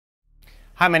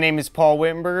Hi, my name is Paul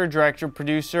Wittenberger,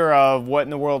 director-producer of What in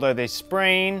the World Are They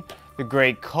Spraying?, The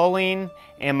Great Culling,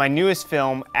 and my newest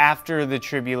film, After the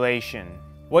Tribulation.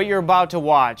 What you're about to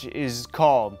watch is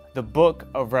called The Book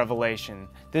of Revelation.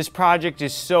 This project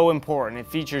is so important. It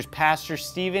features Pastor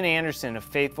Steven Anderson of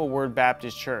Faithful Word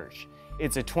Baptist Church.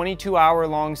 It's a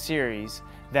 22-hour-long series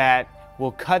that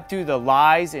will cut through the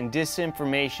lies and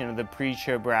disinformation of the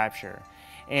pre-trib rapture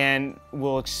and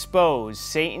will expose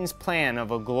Satan's plan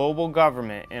of a global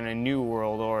government and a new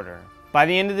world order. By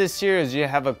the end of this series, you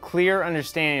have a clear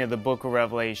understanding of the book of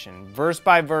Revelation. Verse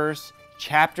by verse,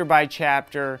 chapter by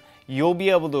chapter, you'll be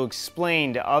able to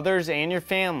explain to others and your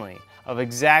family of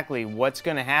exactly what's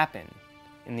going to happen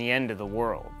in the end of the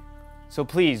world. So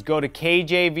please go to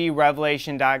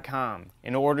kjvrevelation.com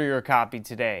and order your copy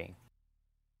today.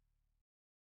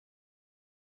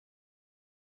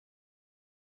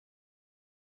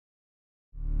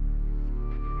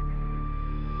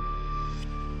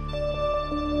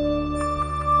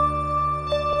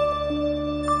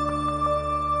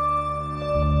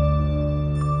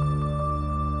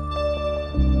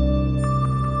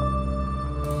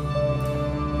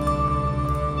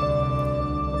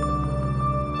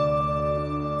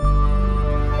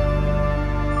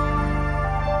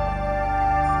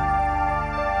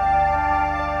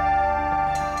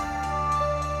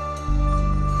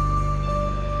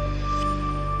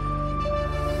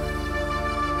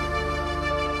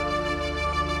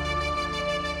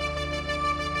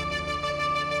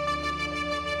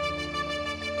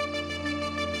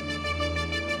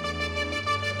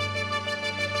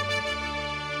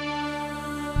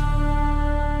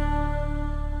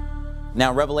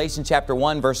 Now, Revelation chapter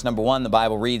 1, verse number 1, the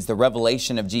Bible reads, "The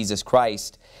revelation of Jesus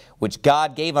Christ, which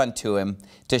God gave unto him,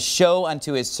 to show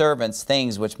unto his servants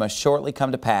things which must shortly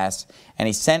come to pass. And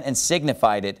he sent and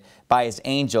signified it by his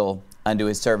angel unto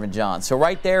his servant John." So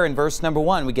right there in verse number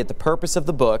 1, we get the purpose of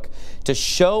the book, to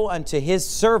show unto his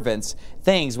servants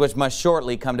things which must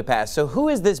shortly come to pass. So who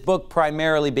is this book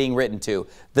primarily being written to?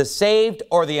 The saved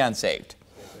or the unsaved?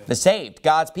 The saved,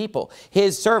 God's people,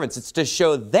 his servants. It's to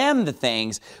show them the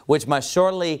things which must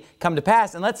shortly come to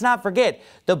pass. And let's not forget,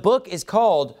 the book is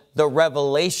called the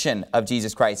revelation of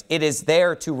Jesus Christ. It is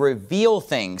there to reveal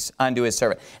things unto his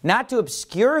servant. Not to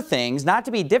obscure things, not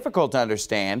to be difficult to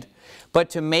understand,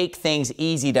 but to make things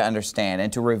easy to understand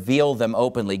and to reveal them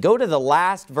openly. Go to the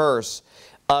last verse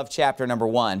of chapter number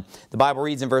 1. The Bible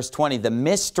reads in verse 20, "The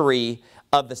mystery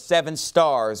of the 7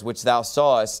 stars which thou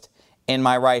sawest in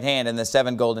my right hand, and the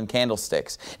 7 golden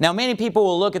candlesticks." Now, many people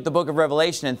will look at the book of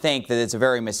Revelation and think that it's a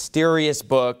very mysterious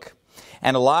book,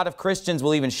 and a lot of Christians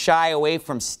will even shy away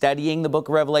from studying the book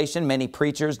of Revelation. Many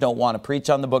preachers don't want to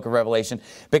preach on the book of Revelation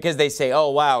because they say,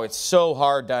 oh wow, it's so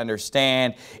hard to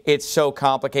understand, it's so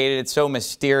complicated, it's so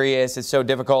mysterious, it's so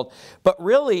difficult. But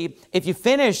really, if you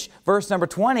finish verse number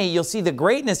 20, you'll see the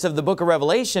greatness of the book of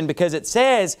Revelation, because it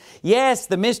says, yes,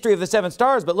 the mystery of the 7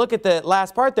 stars, but look at the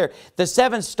last part there. The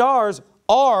 7 stars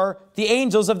are the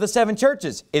angels of the 7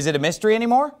 churches. Is it a mystery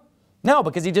anymore? No,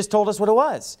 because he just told us what it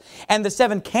was. And the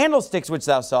 7 candlesticks which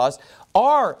thou sawest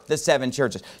are the 7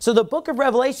 churches. So the book of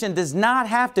Revelation does not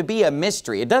have to be a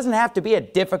mystery. It doesn't have to be a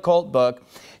difficult book.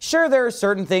 Sure, there are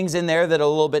certain things in there that are a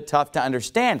little bit tough to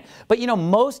understand. But you know,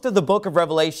 most of the book of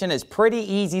Revelation is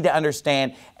pretty easy to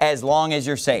understand as long as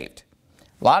you're saved.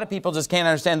 A lot of people just can't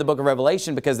understand the book of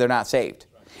Revelation because they're not saved.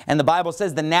 And the Bible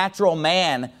says, "The natural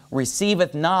man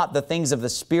receiveth not the things of the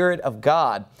Spirit of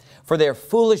God, for they are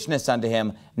foolishness unto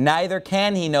him, neither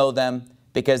can he know them,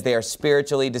 because they are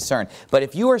spiritually discerned." But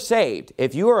if you are saved,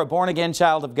 if you are a born-again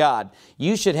child of God,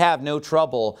 you should have no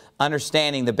trouble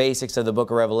understanding the basics of the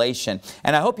book of Revelation.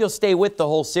 And I hope you'll stay with the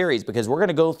whole series, because we're going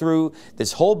to go through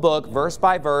this whole book, verse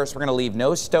by verse. We're going to leave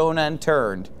no stone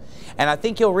unturned. And I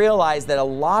think you'll realize that a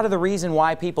lot of the reason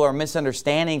why people are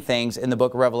misunderstanding things in the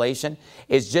book of Revelation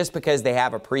is just because they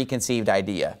have a preconceived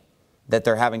idea that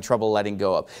they're having trouble letting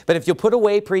go of. But if you'll put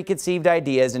away preconceived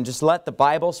ideas and just let the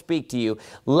Bible speak to you,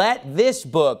 let this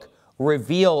book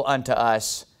reveal unto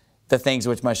us the things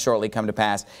which must shortly come to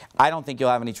pass, I don't think you'll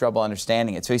have any trouble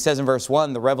understanding it. So he says in verse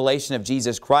 1, "The revelation of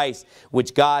Jesus Christ,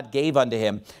 which God gave unto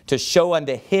him, to show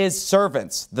unto his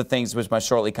servants the things which must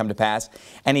shortly come to pass.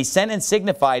 And he sent and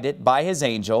signified it by his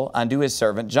angel unto his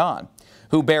servant John,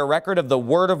 who bear record of the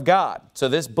word of God." So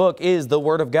this book is the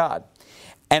word of God.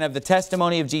 "And of the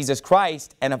testimony of Jesus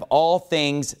Christ, and of all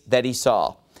things that he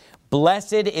saw.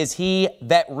 Blessed is he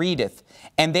that readeth,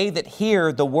 and they that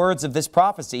hear the words of this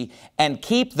prophecy, and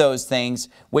keep those things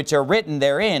which are written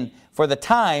therein, for the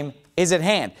time is at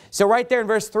hand." So right there in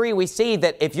verse 3, we see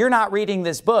that if you're not reading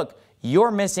this book,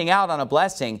 you're missing out on a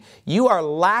blessing. You are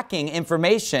lacking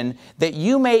information that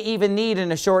you may even need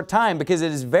in a short time, because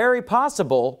it is very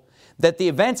possible that the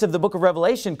events of the book of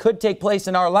Revelation could take place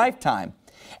in our lifetime.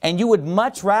 And you would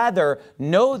much rather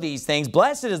know these things.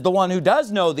 Blessed is the one who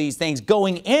does know these things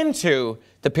going into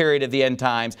the period of the end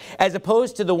times, as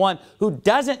opposed to the one who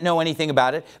doesn't know anything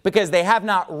about it because they have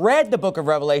not read the book of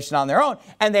Revelation on their own,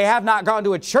 and they have not gone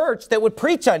to a church that would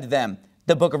preach unto them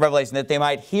the book of Revelation, that they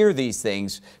might hear these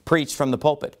things preached from the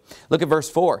pulpit. Look at verse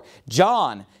 4.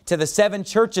 John, to the 7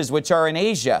 churches which are in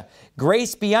Asia,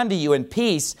 grace be unto you and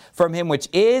peace from him which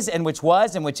is, and which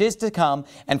was, and which is to come,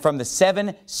 and from the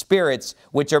 7 spirits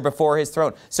which are before his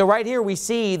throne. So right here we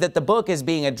see that the book is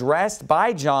being addressed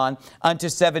by John unto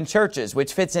 7 churches,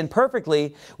 which fits in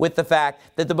perfectly with the fact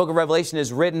that the book of Revelation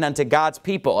is written unto God's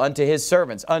people, unto his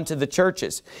servants, unto the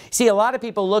churches. See, a lot of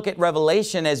people look at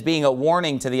Revelation as being a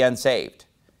warning to the unsaved.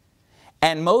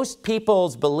 And most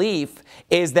people's belief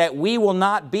is that we will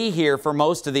not be here for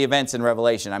most of the events in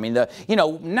Revelation. I mean,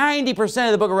 90%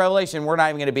 of the book of Revelation, we're not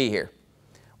even going to be here.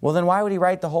 Well, then why would he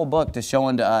write the whole book to show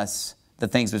unto us the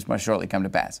things which must shortly come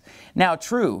to pass? Now,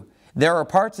 true, there are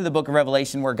parts of the book of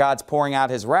Revelation where God's pouring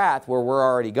out his wrath where we're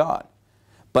already gone.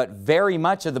 But very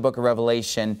much of the book of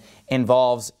Revelation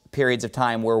involves periods of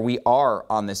time where we are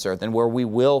on this earth and where we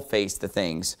will face the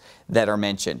things that are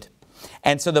mentioned.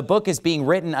 And so the book is being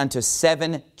written unto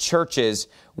 7 churches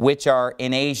which are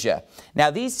in Asia. Now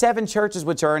these 7 churches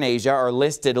which are in Asia are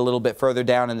listed a little bit further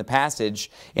down in the passage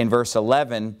in verse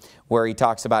 11, where he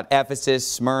talks about Ephesus,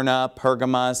 Smyrna,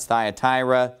 Pergamos,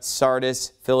 Thyatira,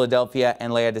 Sardis, Philadelphia,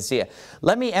 and Laodicea.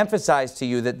 Let me emphasize to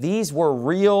you that these were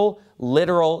real,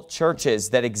 literal churches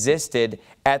that existed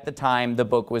at the time the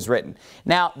book was written.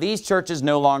 Now, these churches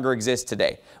no longer exist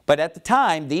today. But at the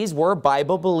time, these were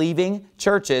Bible-believing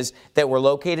churches that were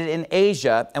located in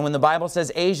Asia. And when the Bible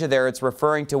says Asia there, it's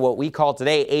referring to what we call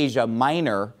today Asia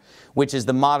Minor, which is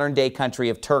the modern-day country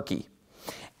of Turkey.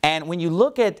 And when you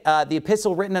look at the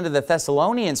epistle written unto the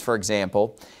Thessalonians, for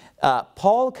example,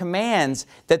 Paul commands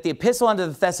that the epistle unto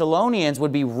the Thessalonians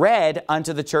would be read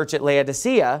unto the church at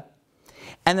Laodicea,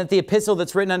 and that the epistle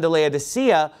that's written unto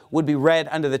Laodicea would be read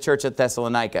unto the church at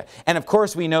Thessalonica. And of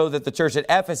course we know that the church at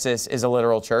Ephesus is a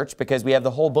literal church because we have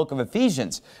the whole book of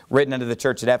Ephesians written unto the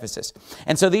church at Ephesus.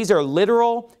 And so these are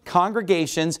literal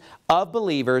congregations of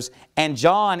believers, and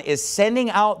John is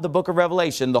sending out the book of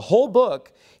Revelation, the whole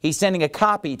book. He's sending a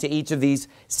copy to each of these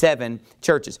 7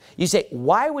 churches. You say,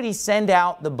 why would he send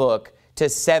out the book to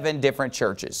 7 different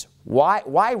churches?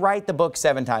 Why write the book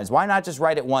 7 times? Why not just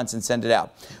write it once and send it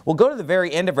out? Well, go to the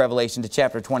very end of Revelation to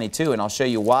chapter 22, and I'll show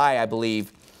you why I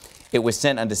believe it was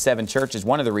sent unto 7 churches.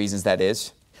 One of the reasons that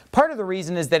is. Part of the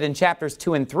reason is that in chapters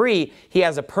 2 and 3, he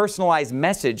has a personalized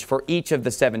message for each of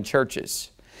the 7 churches.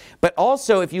 But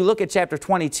also, if you look at chapter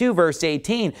 22, verse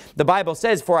 18, the Bible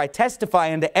says, "For I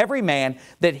testify unto every man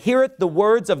that heareth the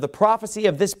words of the prophecy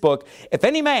of this book, if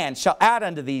any man shall add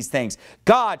unto these things,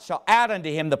 God shall add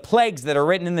unto him the plagues that are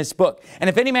written in this book. And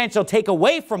if any man shall take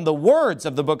away from the words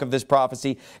of the book of this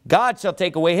prophecy, God shall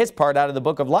take away his part out of the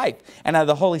book of life, and out of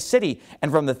the holy city,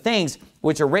 and from the things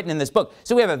which are written in this book."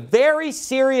 So we have a very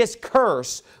serious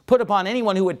curse put upon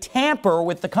anyone who would tamper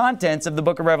with the contents of the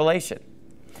book of Revelation.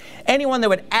 Anyone that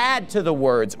would add to the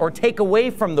words or take away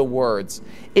from the words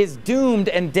is doomed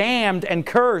and damned and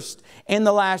cursed in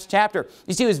the last chapter.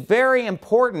 You see, it was very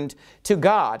important to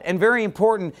God and very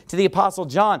important to the Apostle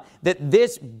John that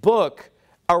this book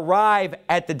arrive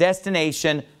at the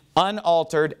destination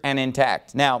unaltered and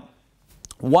intact. Now,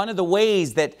 one of the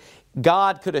ways that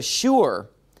God could assure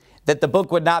that the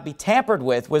book would not be tampered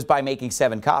with was by making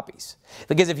 7 copies.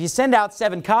 Because if you send out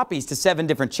 7 copies to 7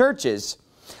 different churches,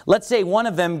 let's say one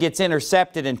of them gets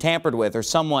intercepted and tampered with, or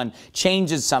someone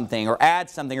changes something or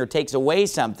adds something or takes away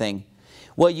something,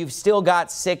 well, you've still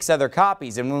got 6 other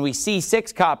copies. And when we see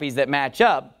 6 copies that match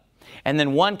up and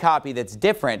then 1 copy that's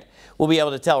different, we'll be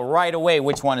able to tell right away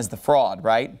which one is the fraud,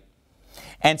 right?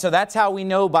 And so that's how we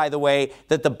know, by the way,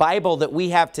 that the Bible that we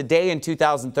have today in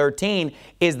 2013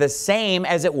 is the same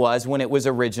as it was when it was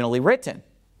originally written.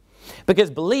 Because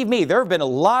believe me, there have been a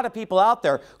lot of people out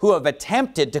there who have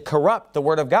attempted to corrupt the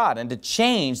Word of God and to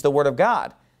change the Word of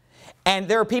God. And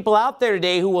there are people out there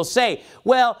today who will say,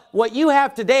 well, what you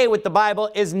have today with the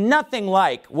Bible is nothing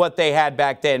like what they had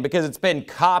back then because it's been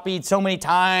copied so many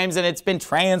times and it's been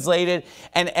translated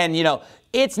and you know,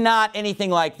 it's not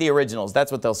anything like the originals.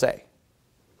 That's what they'll say.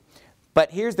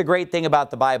 But here's the great thing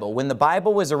about the Bible. When the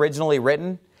Bible was originally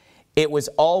written, it was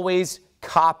always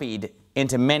copied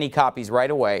into many copies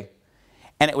right away.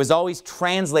 And it was always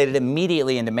translated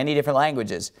immediately into many different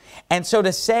languages. And so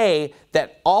to say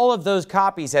that all of those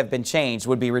copies have been changed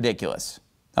would be ridiculous.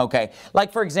 Okay,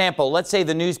 like for example, let's say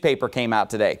the newspaper came out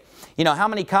today. You know, how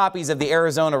many copies of the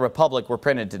Arizona Republic were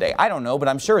printed today? I don't know, but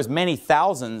I'm sure as many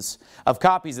thousands of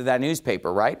copies of that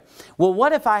newspaper, right? Well,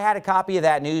 what if I had a copy of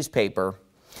that newspaper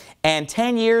and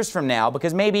 10 years from now,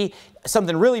 because maybe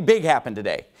something really big happened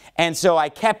today, and so I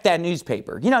kept that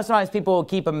newspaper. You know, sometimes people will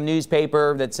keep a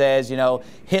newspaper that says, you know,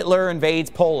 Hitler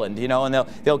invades Poland, you know, and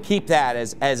they'll keep that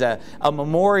as a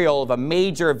memorial of a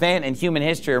major event in human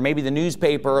history, or maybe the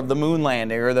newspaper of the moon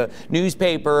landing, or the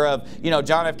newspaper of, you know,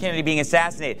 John F. Kennedy being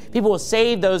assassinated. People will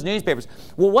save those newspapers.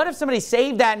 Well, what if somebody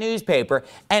saved that newspaper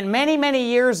and many, many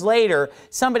years later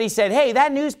somebody said, hey,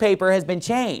 that newspaper has been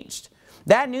changed.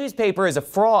 That newspaper is a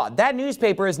fraud. That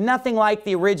newspaper is nothing like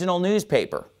the original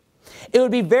newspaper. It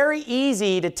would be very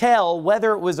easy to tell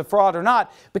whether it was a fraud or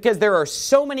not, because there are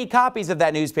so many copies of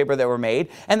that newspaper that were made,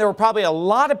 and there were probably a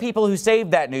lot of people who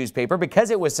saved that newspaper because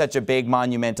it was such a big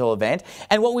monumental event.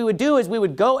 And what we would do is we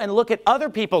would go and look at other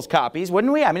people's copies,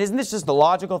 wouldn't we? I mean, isn't this just the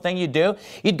logical thing you'd do?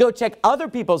 You'd go check other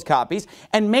people's copies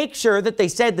and make sure that they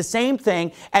said the same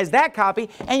thing as that copy,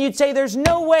 and you'd say there's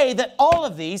no way that all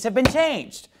of these have been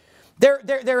changed.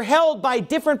 They're held by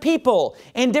different people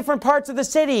in different parts of the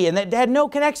city, and that had no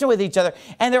connection with each other,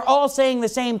 and they're all saying the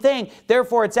same thing,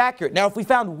 therefore it's accurate. Now, if we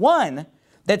found one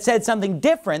that said something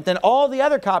different than all the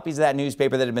other copies of that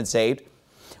newspaper that had been saved,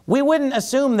 we wouldn't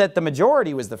assume that the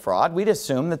majority was the fraud. We'd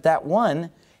assume that that one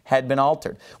had been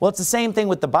altered. Well, it's the same thing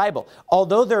with the Bible.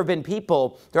 Although there have been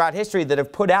people throughout history that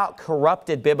have put out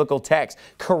corrupted biblical texts,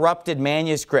 corrupted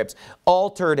manuscripts,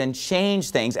 altered and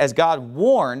changed things, as God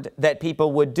warned that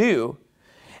people would do,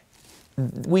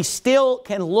 we still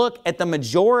can look at the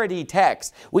majority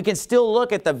text. We can still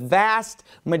look at the vast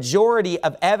majority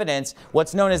of evidence,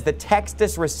 what's known as the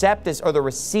Textus Receptus, or the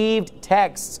received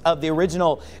texts of the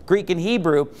original Greek and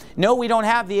Hebrew. No, we don't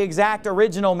have the exact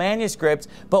original manuscripts,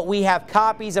 but we have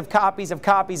copies of copies of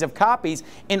copies of copies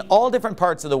in all different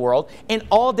parts of the world, in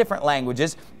all different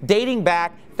languages, dating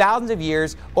back thousands of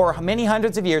years or many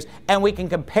hundreds of years, and we can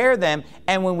compare them,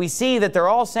 and when we see that they're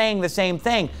all saying the same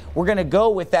thing, we're going to go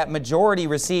with that majority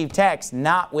received text,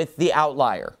 not with the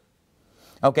outlier.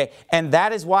 Okay, and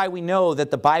that is why we know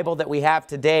that the Bible that we have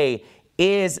today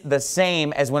is the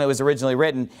same as when it was originally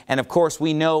written. And of course,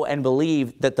 we know and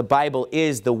believe that the Bible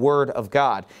is the Word of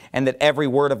God, and that every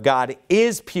Word of God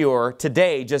is pure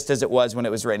today, just as it was when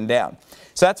it was written down.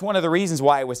 So that's one of the reasons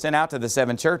why it was sent out to the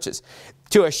 7 churches,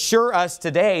 to assure us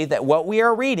today that what we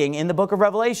are reading in the book of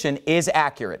Revelation is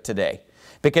accurate today.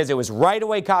 Because it was right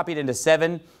away copied into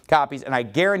 7 copies, and I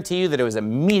guarantee you that it was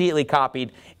immediately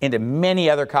copied into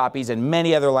many other copies in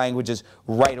many other languages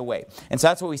right away. And so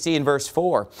that's what we see in verse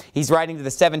 4. He's writing to the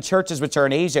 7 churches which are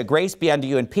in Asia, grace be unto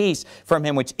you and peace from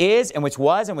him which is, and which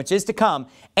was, and which is to come,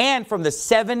 and from the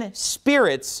 7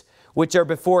 spirits which are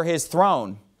before his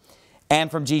throne, and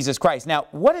from Jesus Christ. Now,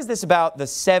 what is this about the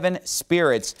 7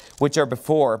 spirits which are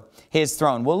before his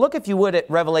throne? Well, look, if you would, at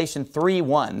Revelation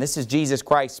 3:1. This is Jesus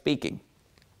Christ speaking.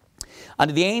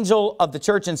 Unto the angel of the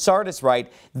church in Sardis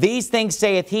write, these things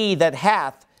saith he that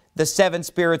hath the 7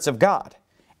 spirits of God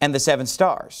and the 7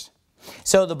 stars.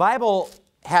 So the Bible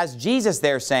has Jesus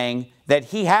there saying that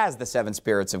he has the 7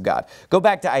 spirits of God. Go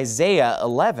back to Isaiah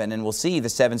 11 and we'll see the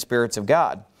 7 spirits of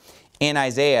God in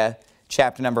Isaiah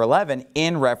chapter number 11,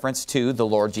 in reference to the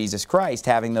Lord Jesus Christ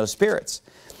having those spirits.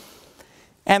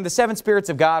 And the 7 spirits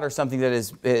of God are something that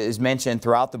is mentioned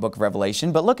throughout the book of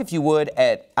Revelation. But look, if you would,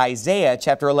 at Isaiah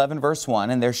chapter 11, verse 1.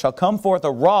 And there shall come forth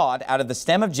a rod out of the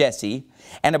stem of Jesse,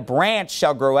 and a branch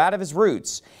shall grow out of his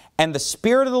roots. And the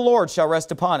Spirit of the Lord shall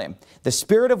rest upon him, the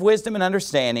Spirit of wisdom and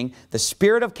understanding, the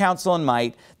Spirit of counsel and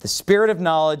might, the Spirit of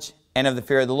knowledge and of the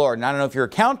fear of the Lord. And I don't know if you're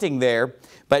counting there,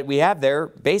 but we have there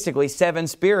basically 7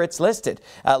 spirits listed.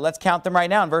 Let's count them right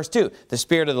now in verse 2. The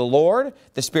Spirit of the Lord,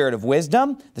 the Spirit of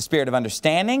wisdom, the Spirit of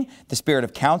understanding, the Spirit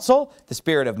of counsel, the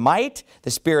Spirit of might,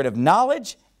 the Spirit of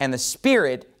knowledge, and the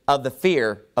Spirit of the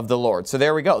fear of the Lord. So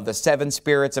there we go. The 7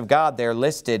 spirits of God there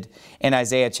listed in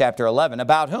Isaiah chapter 11.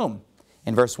 About whom?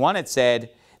 In verse 1 it said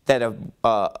that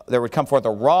there would come forth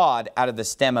a rod out of the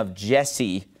stem of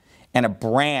Jesse, and a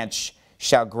branch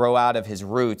shall grow out of his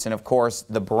roots. And of course,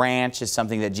 the branch is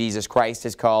something that Jesus Christ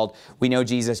is called. We know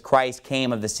Jesus Christ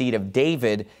came of the seed of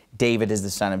David. David is the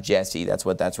son of Jesse. That's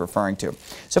what that's referring to.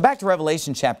 So back to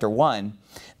Revelation chapter 1,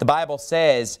 the Bible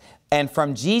says, and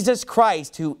from Jesus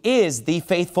Christ, who is the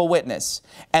faithful witness,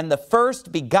 and the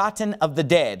first begotten of the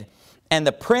dead, and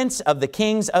the prince of the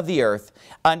kings of the earth,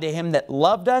 unto him that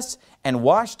loved us and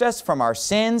washed us from our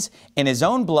sins in his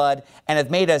own blood, and hath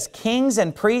made us kings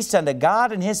and priests unto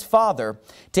God and his Father.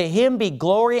 To him be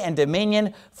glory and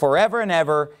dominion forever and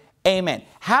ever. Amen.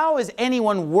 How is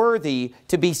anyone worthy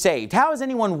to be saved? How is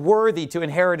anyone worthy to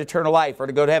inherit eternal life or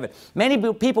to go to heaven?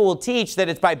 Many people will teach that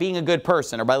it's by being a good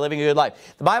person or by living a good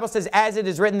life. The Bible says, as it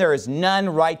is written, there is none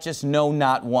righteous, no,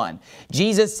 not one.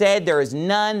 Jesus said, there is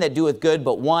none that doeth good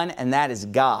but one, and that is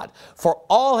God. For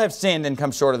all have sinned and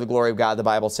come short of the glory of God, the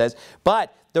Bible says.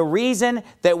 But the reason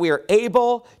that we are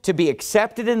able to be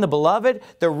accepted in the beloved,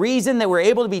 the reason that we're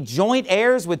able to be joint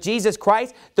heirs with Jesus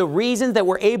Christ, the reason that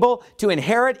we're able to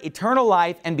inherit eternal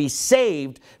life and be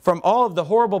saved from all of the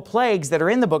horrible plagues that are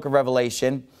in the book of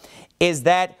Revelation is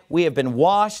that we have been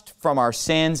washed from our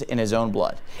sins in His own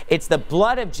blood. It's the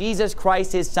blood of Jesus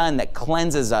Christ, His Son, that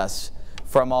cleanses us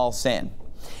from all sin.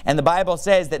 And the Bible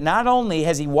says that not only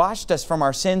has He washed us from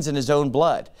our sins in His own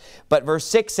blood, but verse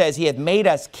 6 says, He hath made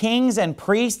us kings and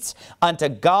priests unto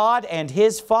God and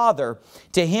His Father.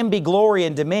 To Him be glory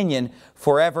and dominion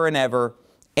forever and ever.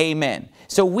 Amen.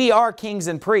 So we are kings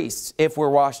and priests if we're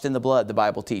washed in the blood, the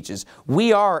Bible teaches.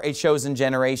 We are a chosen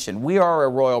generation. We are a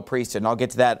royal priesthood. And I'll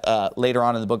get to that later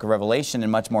on in the book of Revelation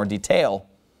in much more detail.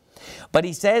 But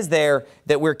he says there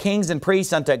that we're kings and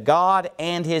priests unto God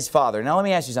and His Father. Now let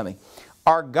me ask you something.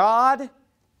 Are God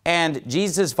and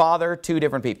Jesus' Father two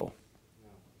different people?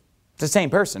 It's the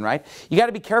same person, right? You got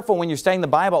to be careful when you're studying the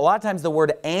Bible. A lot of times the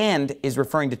word "and" is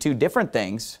referring to two different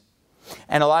things.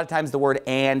 And a lot of times the word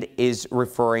 "and" is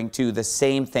referring to the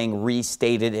same thing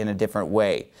restated in a different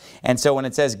way. And so when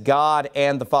it says God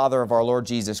and the Father of our Lord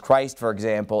Jesus Christ, for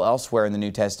example, elsewhere in the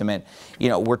New Testament,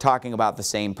 we're talking about the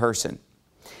same person.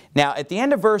 Now, at the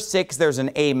end of verse 6, there's an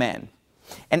amen.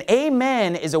 And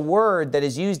amen is a word that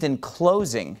is used in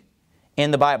closing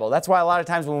in the Bible. That's why a lot of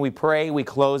times when we pray, we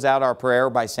close out our prayer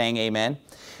by saying amen.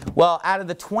 Well, out of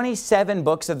the 27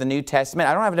 books of the New Testament,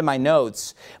 I don't have it in my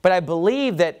notes, but I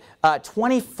believe that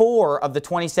 24 of the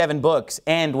 27 books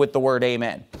end with the word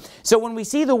amen. So when we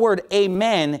see the word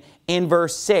amen in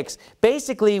verse 6,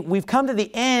 basically we've come to the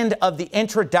end of the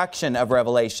introduction of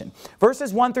Revelation.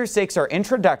 Verses 1 through 6 are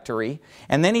introductory,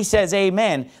 and then he says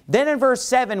amen. Then in verse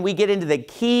 7 we get into the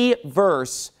key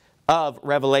verse of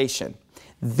Revelation.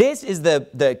 This is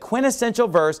the quintessential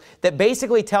verse that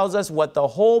basically tells us what the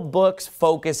whole book's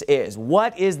focus is.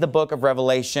 What is the book of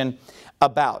Revelation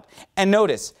about? And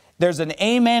notice, there's an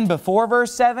amen before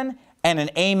verse 7 and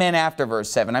an amen after verse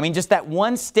 7. I mean, just that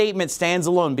one statement stands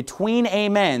alone between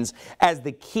amens as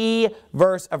the key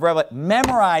verse of Revelation.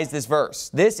 Memorize this verse.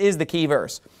 This is the key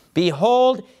verse.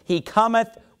 Behold, He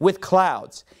cometh with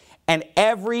clouds, and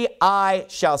every eye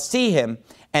shall see Him,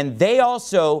 and they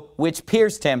also which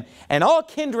pierced Him, and all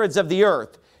kindreds of the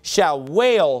earth shall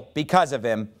wail because of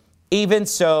Him. Even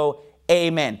so,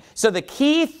 amen. So the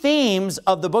key themes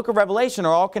of the book of Revelation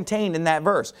are all contained in that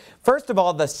verse. First of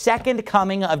all, the second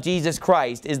coming of Jesus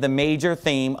Christ is the major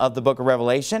theme of the book of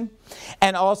Revelation.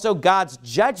 And also God's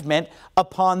judgment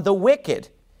upon the wicked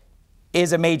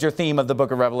is a major theme of the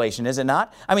book of Revelation, is it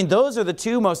not? I mean, those are the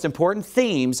two most important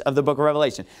themes of the book of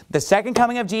Revelation. The second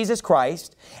coming of Jesus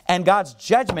Christ and God's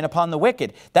judgment upon the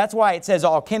wicked. That's why it says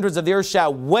all kindreds of the earth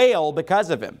shall wail because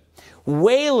of Him.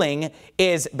 Wailing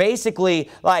is basically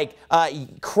like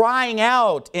crying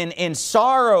out in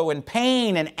sorrow and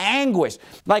pain and anguish.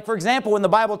 Like, for example, when the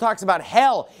Bible talks about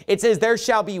hell, it says there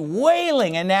shall be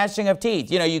wailing and gnashing of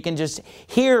teeth. You can just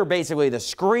hear basically the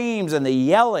screams and the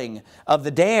yelling of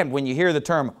the damned when you hear the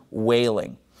term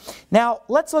wailing. Now,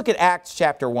 let's look at Acts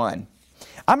chapter 1.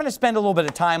 I'm going to spend a little bit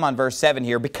of time on verse 7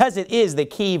 here because it is the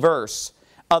key verse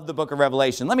of the book of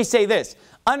Revelation. Let me say this.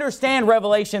 Understand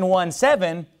Revelation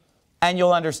 1:7 and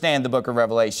you'll understand the book of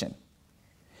Revelation.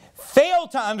 Fail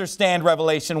to understand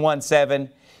Revelation 1:7,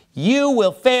 you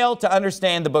will fail to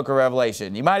understand the book of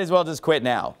Revelation. You might as well just quit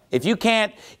now. If you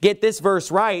can't get this verse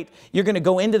right, you're going to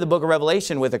go into the book of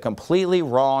Revelation with a completely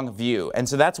wrong view. And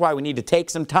so that's why we need to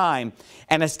take some time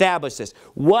and establish this.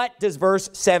 What does verse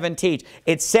 7 teach?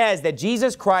 It says that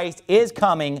Jesus Christ is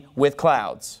coming with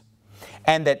clouds,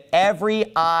 and that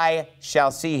every eye shall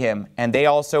see Him, and they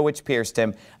also which pierced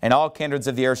Him, and all kindreds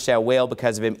of the earth shall wail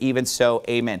because of Him. Even so,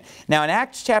 amen. Now in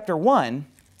Acts chapter 1,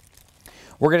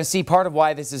 we're going to see part of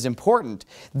why this is important.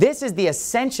 This is the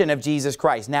ascension of Jesus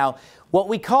Christ. Now, what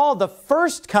we call the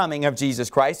first coming of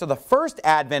Jesus Christ, or the first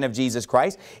advent of Jesus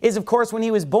Christ, is of course when He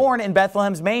was born in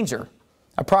Bethlehem's manger,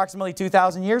 approximately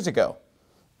 2,000 years ago.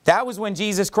 That was when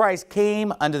Jesus Christ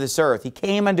came unto this earth. He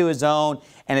came unto His own,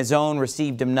 and His own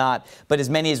received Him not. But as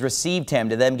many as received Him,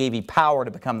 to them gave He power to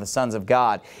become the sons of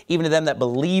God, even to them that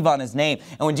believe on His name.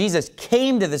 And when Jesus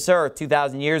came to this earth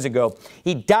 2,000 years ago,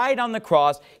 He died on the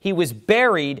cross, He was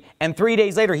buried, and 3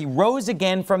 days later He rose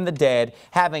again from the dead,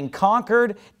 having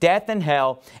conquered death and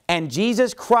hell. And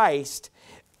Jesus Christ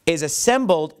is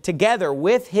assembled together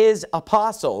with his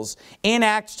apostles in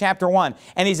Acts chapter 1.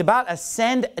 And he's about to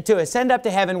ascend up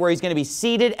to heaven, where he's going to be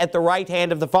seated at the right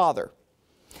hand of the Father.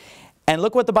 And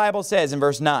look what the Bible says in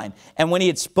verse 9. And when he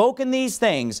had spoken these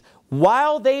things,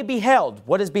 while they beheld,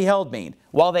 what does beheld mean?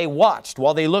 While they watched,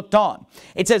 while they looked on.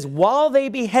 It says, while they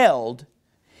beheld,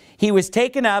 he was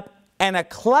taken up, and a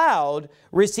cloud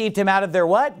received him out of their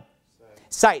what?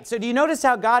 Sight. So do you notice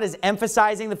how God is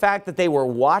emphasizing the fact that they were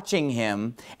watching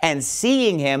him and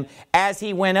seeing him as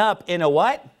he went up in a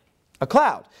what? A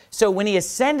cloud. So when he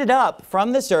ascended up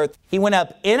from this earth, he went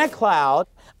up in a cloud.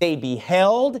 They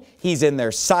beheld, he's in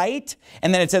their sight.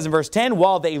 And then it says in verse 10,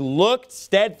 while they looked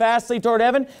steadfastly toward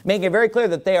heaven, making it very clear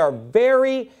that they are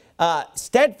very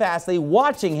steadfastly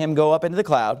watching him go up into the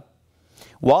cloud.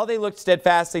 While they looked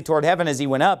steadfastly toward heaven as he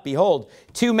went up, behold,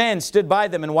 two men stood by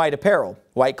them in white apparel,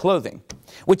 white clothing,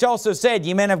 which also said,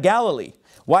 Ye men of Galilee,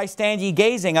 why stand ye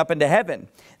gazing up into heaven?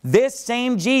 This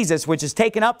same Jesus, which is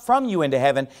taken up from you into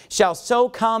heaven, shall so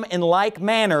come in like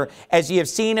manner as ye have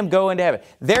seen him go into heaven.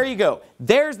 There you go.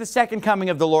 There's the second coming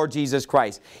of the Lord Jesus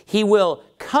Christ. He will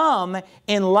come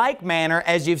in like manner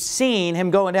as you've seen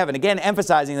him go into heaven. Again,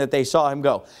 emphasizing that they saw him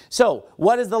go. So,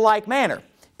 what is the like manner?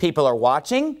 People are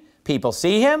watching. People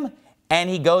see him, and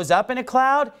he goes up in a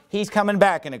cloud. He's coming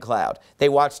back in a cloud. They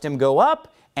watched him go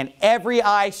up, and every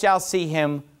eye shall see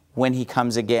him when he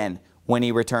comes again, when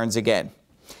he returns again.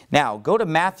 Now, go to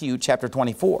Matthew chapter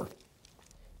 24.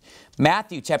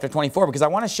 Matthew chapter 24, because I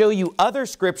want to show you other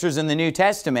scriptures in the New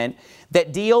Testament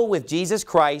that deal with Jesus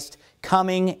Christ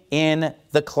coming in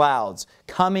the clouds.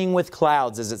 Coming with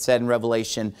clouds, as it said in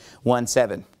Revelation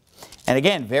 1:7. And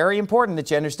again, very important that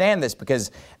you understand this,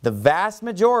 because the vast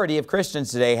majority of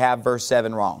Christians today have verse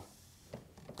 7 wrong.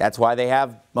 That's why they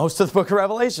have most of the book of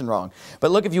Revelation wrong. But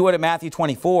look, if you would, at Matthew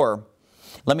 24.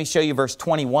 Let me show you verse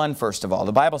 21 first of all.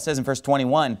 The Bible says in verse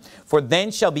 21, For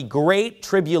then shall be great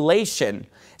tribulation,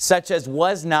 such as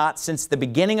was not since the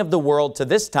beginning of the world to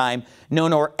this time, no,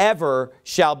 nor ever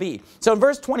shall be. So in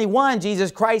verse 21, Jesus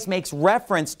Christ makes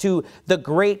reference to the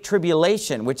great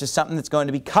tribulation, which is something that's going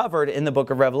to be covered in the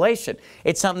book of Revelation.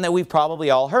 It's something that we've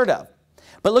probably all heard of.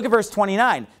 But look at verse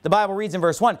 29. The Bible reads in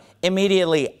verse 1,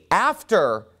 Immediately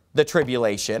after the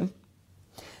tribulation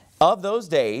of those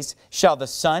days shall the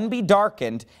sun be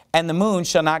darkened, and the moon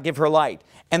shall not give her light,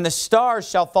 and the stars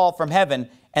shall fall from heaven,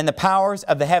 and the powers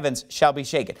of the heavens shall be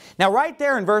shaken. Now right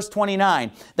there in verse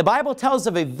 29, the Bible tells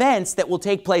of events that will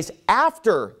take place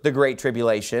after the Great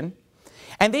Tribulation.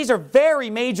 And these are very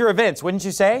major events, wouldn't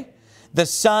you say? The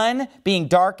sun being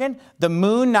darkened, the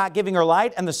moon not giving her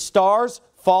light, and the stars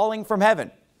falling from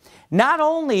heaven. Not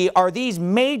only are these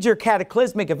major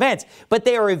cataclysmic events, but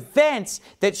they are events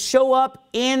that show up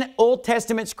in Old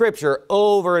Testament Scripture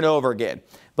over and over again.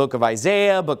 Book of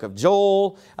Isaiah, book of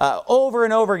Joel, over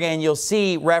and over again you'll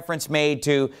see reference made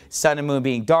to sun and moon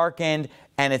being darkened,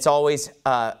 and it's always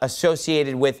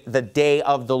associated with the day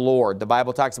of the Lord. The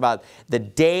Bible talks about the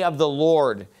day of the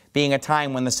Lord being a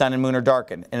time when the sun and moon are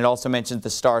darkened, and it also mentions the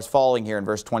stars falling here in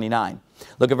verse 29.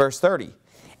 Look at verse 30.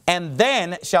 And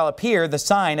then shall appear the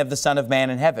sign of the Son of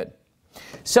Man in heaven.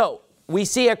 So, we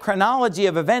see a chronology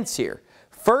of events here.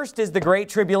 First is the Great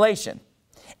Tribulation.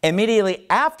 Immediately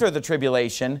after the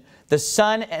tribulation, the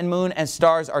sun and moon and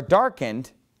stars are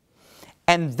darkened.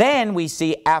 And then we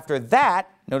see after that,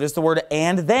 notice the word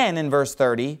and then in verse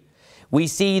 30, we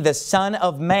see the Son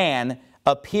of Man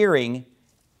appearing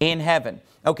in heaven.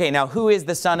 Okay, now who is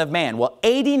the Son of Man? Well,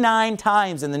 89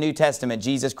 times in the New Testament,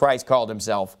 Jesus Christ called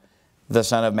himself the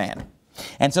Son of Man.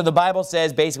 And so the Bible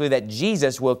says basically that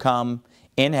Jesus will come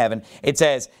in heaven. It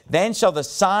says, Then shall the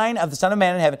sign of the Son of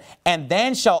Man in heaven, and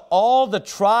then shall all the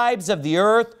tribes of the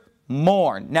earth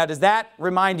mourn. Now, does that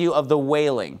remind you of the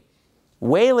wailing?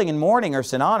 Wailing and mourning are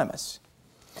synonymous.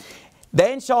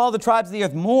 Then shall all the tribes of the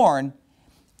earth mourn,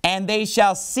 and they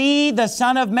shall see the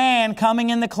Son of Man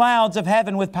coming in the clouds of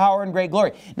heaven with power and great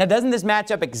glory. Now, doesn't this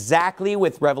match up exactly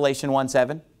with Revelation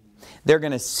 1:7? They're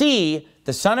going to see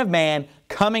the Son of Man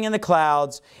coming in the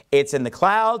clouds. It's in the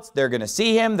clouds. They're going to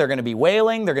see him. They're going to be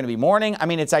wailing. They're going to be mourning. I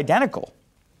mean, it's identical.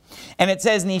 And it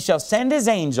says, And he shall send his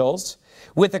angels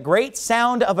with a great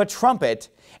sound of a trumpet,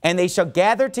 and they shall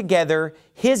gather together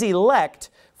his elect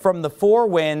from the four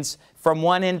winds, from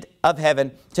one end of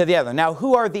heaven to the other. Now,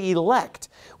 who are the elect?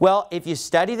 Well, if you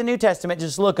study the New Testament,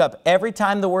 just look up every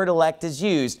time the word elect is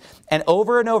used. And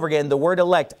over again, the word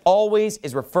elect always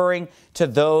is referring to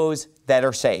those that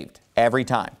are saved. Every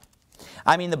time.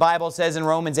 I mean, the Bible says in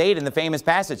Romans 8 in the famous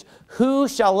passage, Who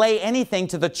shall lay anything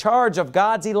to the charge of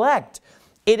God's elect?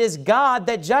 It is God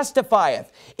that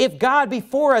justifieth. If God be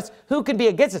for us, who can be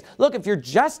against us? Look, if you're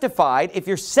justified, if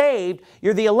you're saved,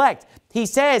 you're the elect. He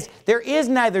says, there is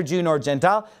neither Jew nor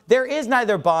Gentile. There is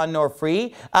neither bond nor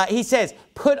free. He says,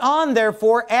 put on,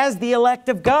 therefore, as the elect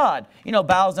of God. You know,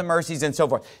 bowels and mercies and so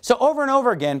forth. So over and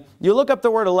over again, you look up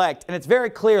the word elect, and it's very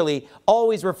clearly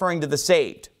always referring to the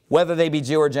saved, whether they be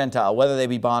Jew or Gentile, whether they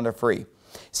be bond or free.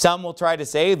 Some will try to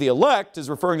say the elect is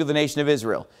referring to the nation of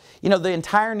Israel. You know, the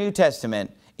entire New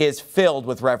Testament is filled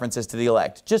with references to the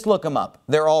elect. Just look them up.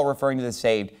 They're all referring to the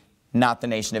saved, not the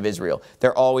nation of Israel.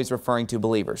 They're always referring to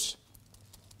believers.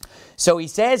 So he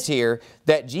says here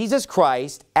that Jesus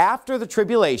Christ, after the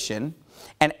tribulation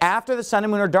and after the sun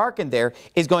and moon are darkened there,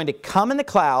 is going to come in the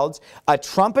clouds, a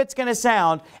trumpet's going to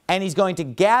sound, and he's going to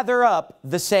gather up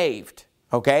the saved.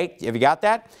 Okay, have you got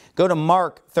that? Go to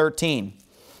Mark 13.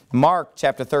 Mark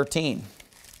chapter 13.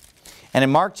 And in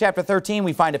Mark chapter 13,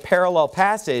 we find a parallel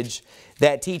passage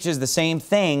that teaches the same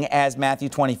thing as Matthew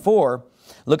 24.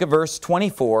 Look at verse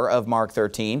 24 of Mark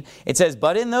 13. It says,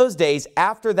 but in those days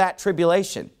after that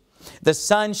tribulation, the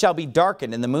sun shall be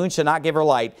darkened, and the moon shall not give her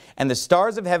light, and the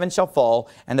stars of heaven shall fall,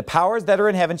 and the powers that are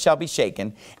in heaven shall be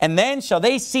shaken. And then shall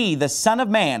they see the Son of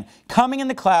Man coming in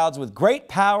the clouds with great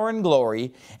power and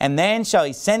glory. And then shall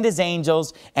he send his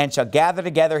angels, and shall gather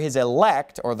together his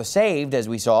elect, or the saved, as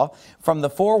we saw, from the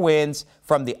four winds,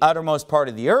 from the uttermost part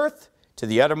of the earth to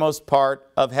the uttermost part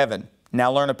of heaven.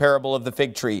 Now learn a parable of the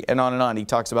fig tree, and on and on. He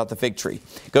talks about the fig tree.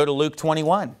 Go to Luke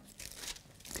 21.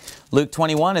 Luke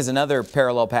 21 is another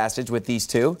parallel passage with these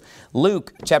two.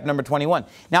 Luke chapter number 21.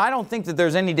 Now I don't think that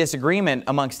there's any disagreement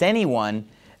amongst anyone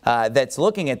that's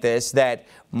looking at this that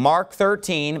Mark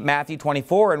 13, Matthew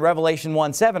 24, and Revelation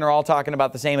 1:7 are all talking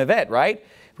about the same event, right?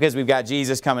 Because we've got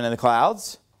Jesus coming in the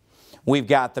clouds. We've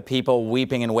got the people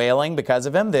weeping and wailing because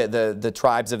of him, the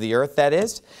tribes of the earth, that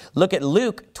is. Look at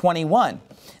Luke 21.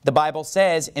 The Bible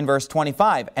says in verse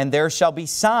 25, and there shall be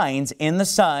signs in the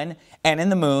sun and in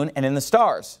the moon and in the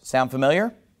stars. Sound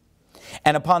familiar?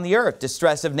 And upon the earth,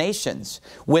 distress of nations,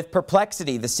 with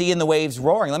perplexity, the sea and the waves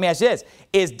roaring. Let me ask you this.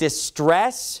 Is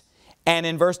distress, and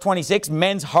in verse 26,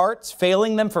 men's hearts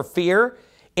failing them for fear,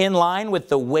 in line with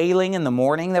the wailing and the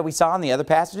mourning that we saw in the other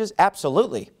passages?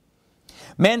 Absolutely.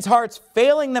 Men's hearts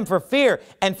failing them for fear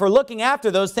and for looking after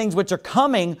those things which are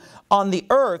coming on the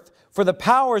earth, for the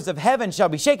powers of heaven shall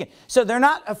be shaken. So they're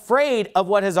not afraid of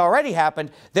what has already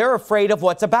happened. They're afraid of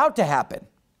what's about to happen.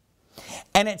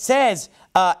 And it says,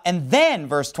 and then,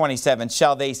 verse 27,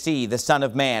 shall they see the Son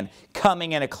of Man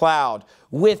coming in a cloud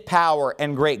with power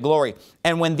and great glory.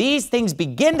 And when these things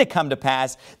begin to come to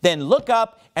pass, then look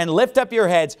up and lift up your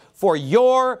heads, for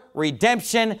your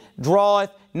redemption draweth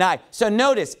nigh. So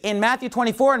notice, in Matthew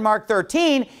 24 and Mark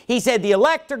 13, he said the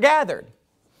elect are gathered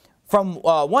from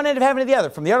one end of heaven to the other,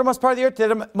 from the uttermost part of the earth to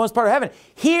the uttermost part of heaven.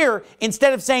 Here,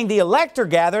 instead of saying the elect are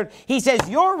gathered, he says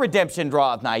your redemption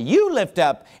draweth nigh. You lift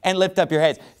up and lift up your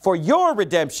heads, for your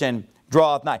redemption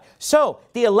draweth nigh. So,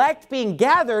 the elect being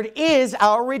gathered is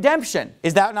our redemption.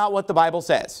 Is that not what the Bible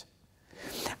says?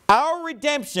 Our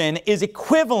redemption is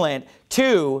equivalent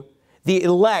to the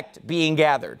elect being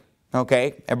gathered.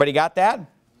 Okay, everybody got that?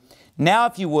 Now,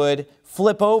 if you would,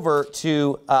 flip over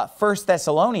to 1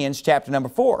 Thessalonians chapter number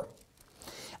 4.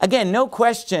 Again, no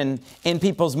question in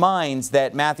people's minds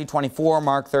that Matthew 24,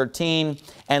 Mark 13,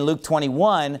 and Luke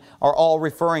 21 are all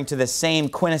referring to the same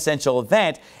quintessential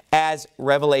event as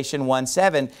Revelation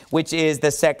 1:7, which is the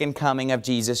second coming of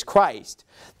Jesus Christ.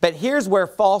 But here's where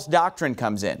false doctrine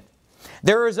comes in.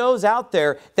 There are those out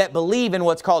there that believe in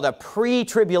what's called a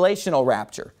pre-tribulational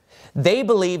rapture. They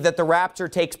believe that the rapture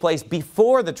takes place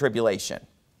before the tribulation.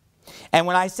 And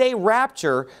when I say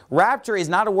rapture, rapture is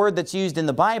not a word that's used in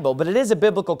the Bible, but it is a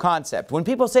biblical concept. When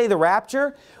people say the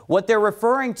rapture, what they're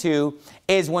referring to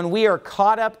is when we are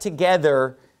caught up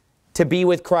together to be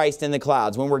with Christ in the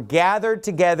clouds. When we're gathered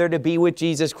together to be with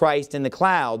Jesus Christ in the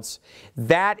clouds,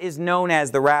 that is known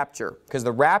as the rapture, because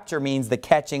the rapture means the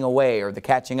catching away or the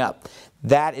catching up.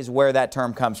 That is where that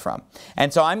term comes from.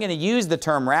 And so I'm going to use the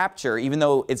term rapture, even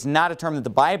though it's not a term that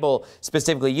the Bible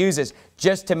specifically uses,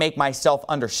 just to make myself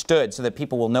understood so that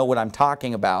people will know what I'm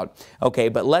talking about. Okay,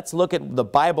 but let's look at the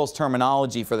Bible's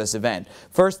terminology for this event.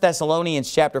 1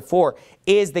 Thessalonians chapter 4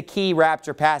 is the key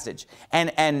rapture passage.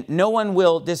 And no one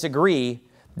will disagree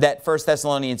that 1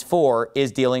 Thessalonians 4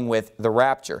 is dealing with the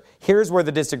rapture. Here's where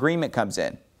the disagreement comes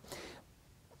in.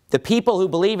 The people who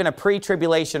believe in a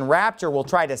pre-tribulation rapture will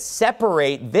try to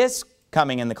separate this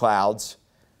coming in the clouds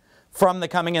from the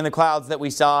coming in the clouds that we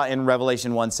saw in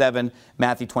Revelation 1:7,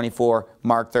 Matthew 24,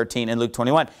 Mark 13, and Luke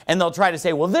 21. And they'll try to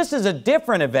say, well, this is a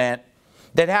different event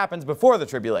that happens before the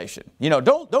tribulation. You know,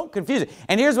 don't confuse it.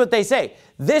 And here's what they say.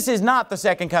 This is not the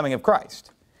second coming of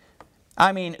Christ.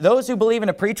 I mean, those who believe in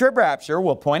a pre-trib rapture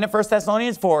will point at 1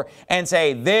 Thessalonians 4 and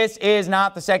say, this is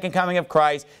not the second coming of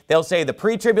Christ. They'll say the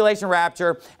pre-tribulation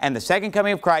rapture and the second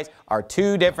coming of Christ are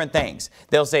two different things.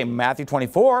 They'll say Matthew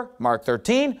 24, Mark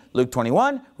 13, Luke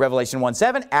 21, Revelation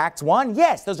 1:7, Acts 1.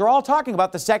 Yes, those are all talking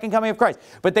about the second coming of Christ.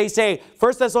 But they say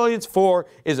 1 Thessalonians 4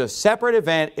 is a separate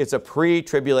event. It's a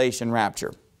pre-tribulation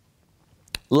rapture.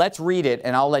 Let's read it,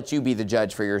 and I'll let you be the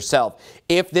judge for yourself.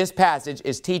 If this passage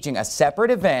is teaching a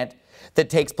separate event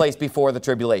that takes place before the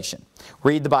tribulation.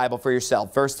 Read the Bible for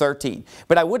yourself. Verse 13.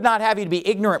 But I would not have you to be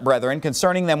ignorant, brethren,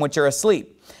 concerning them which are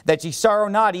asleep, that ye sorrow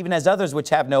not, even as others which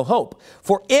have no hope.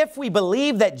 For if we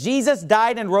believe that Jesus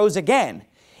died and rose again,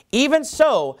 even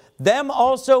so, them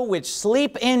also which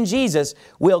sleep in Jesus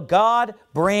will God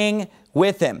bring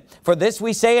with him. For this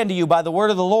we say unto you by the word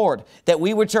of the Lord, that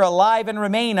we which are alive and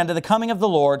remain unto the coming of the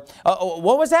Lord.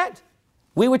 What was that?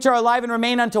 We which are alive and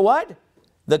remain unto what?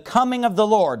 The coming of the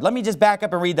Lord. Let me just back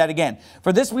up and read that again.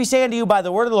 For this we say unto you by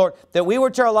the word of the Lord, that we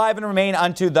which are alive and remain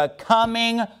unto the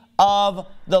coming of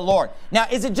the Lord. Now,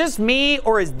 is it just me,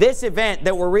 or is this event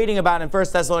that we're reading about in 1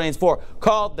 Thessalonians 4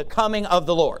 called the coming of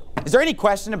the Lord? Is there any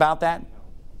question about that?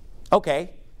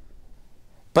 Okay.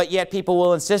 But yet people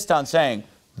will insist on saying,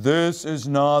 this is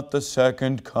not the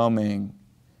second coming.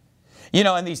 You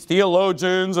know, and these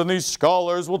theologians and these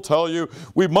scholars will tell you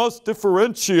we must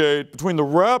differentiate between the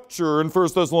rapture in 1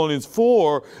 Thessalonians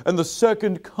 4 and the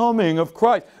second coming of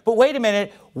Christ. But wait a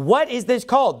minute, what is this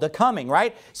called? The coming,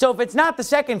 right? So if it's not the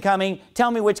second coming,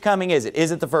 tell me which coming is it?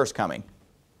 Is it the first coming?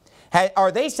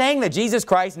 Are they saying that Jesus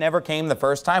Christ never came the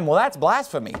first time? Well, that's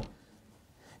blasphemy.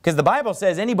 Because the Bible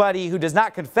says anybody who does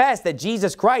not confess that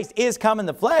Jesus Christ is come in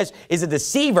the flesh is a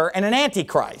deceiver and an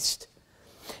antichrist.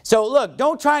 So look,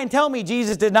 don't try and tell me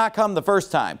Jesus did not come the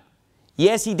first time.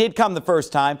 Yes, he did come the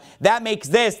first time. That makes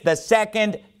this the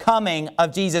second coming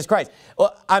of Jesus Christ.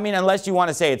 Well, I mean, unless you want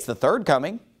to say it's the third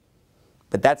coming.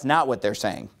 But that's not what they're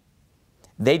saying.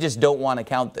 They just don't want to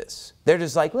count this. They're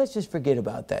just like, let's just forget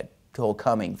about that whole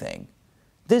coming thing.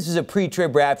 This is a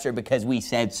pre-trib rapture because we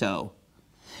said so.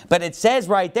 But it says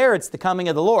right there it's the coming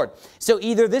of the Lord. So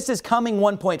either this is coming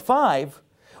 1.5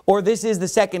 or this is the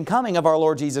second coming of our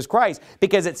Lord Jesus Christ,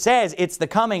 because it says it's the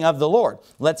coming of the Lord.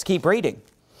 Let's keep reading.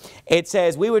 It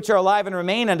says, we which are alive and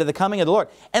remain unto the coming of the Lord.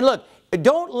 And look, I'm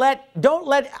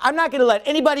not going to let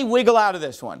anybody wiggle out of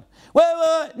this one.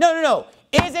 Well, no.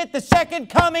 Is it the second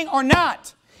coming or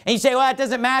not? And you say, well, that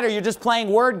doesn't matter. You're just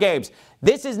playing word games.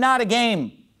 This is not a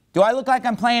game. Do I look like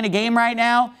I'm playing a game right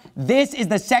now? This is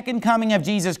the second coming of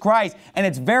Jesus Christ, and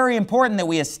it's very important that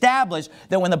we establish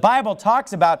that when the Bible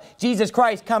talks about Jesus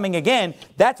Christ coming again,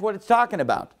 that's what it's talking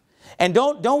about. And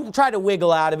don't try to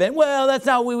wiggle out of it. Well, that's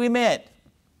not what we meant.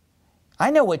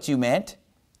 I know what you meant.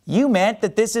 You meant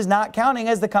that this is not counting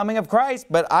as the coming of Christ,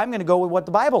 but I'm going to go with what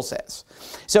the Bible says.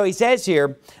 So he says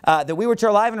here that we which are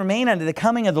alive and remain unto the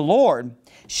coming of the Lord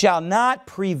shall not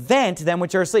prevent them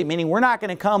which are asleep. Meaning we're not going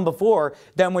to come before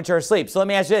them which are asleep. So let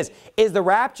me ask you this. Is the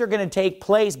rapture going to take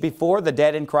place before the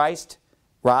dead in Christ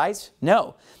rise?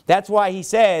 No. That's why he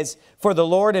says, for the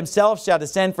Lord himself shall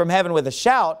descend from heaven with a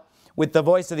shout, with the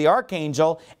voice of the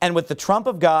archangel, and with the trump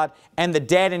of God, and the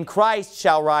dead in Christ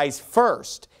shall rise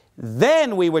first.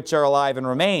 Then we which are alive and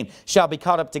remain shall be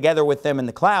caught up together with them in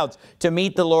the clouds to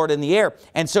meet the Lord in the air.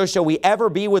 And so shall we ever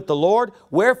be with the Lord.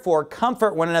 Wherefore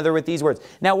comfort one another with these words.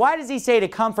 Now why does he say to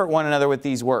comfort one another with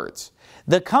these words?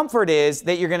 The comfort is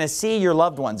that you're going to see your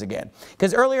loved ones again.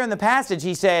 Because earlier in the passage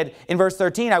he said in verse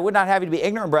 13, I would not have you to be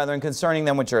ignorant, brethren, concerning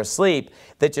them which are asleep,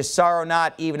 that you sorrow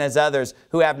not even as others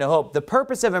who have no hope. The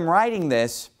purpose of him writing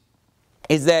this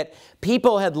is that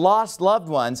people had lost loved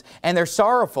ones and they're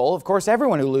sorrowful. Of course,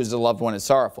 everyone who loses a loved one is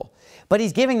sorrowful. But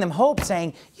he's giving them hope,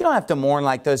 saying, you don't have to mourn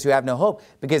like those who have no hope,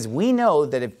 because we know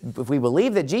that if we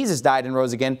believe that Jesus died and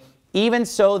rose again, even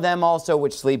so them also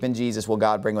which sleep in Jesus will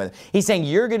God bring with him. He's saying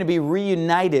you're going to be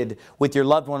reunited with your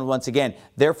loved one once again.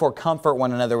 Therefore, comfort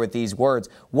one another with these words.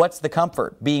 What's the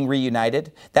comfort? Being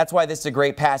reunited. That's why this is a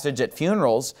great passage at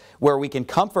funerals where we can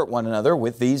comfort one another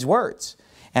with these words.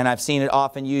 And I've seen it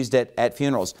often used at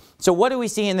funerals. So what do we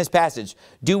see in this passage?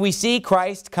 Do we see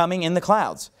Christ coming in the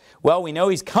clouds? Well, we know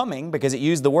he's coming because it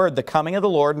used the word, the coming of the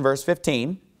Lord, in verse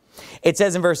 15. It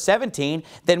says in verse 17,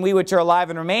 then we which are alive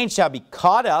and remain shall be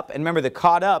caught up. And remember, the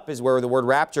caught up is where the word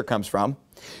rapture comes from.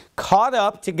 Caught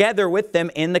up together with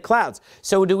them in the clouds.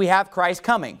 So do we have Christ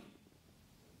coming?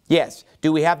 Yes.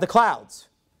 Do we have the clouds?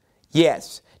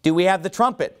 Yes. Do we have the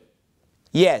trumpet?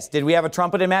 Yes. Did we have a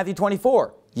trumpet in Matthew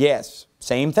 24? Yes.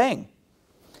 Same thing.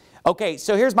 Okay,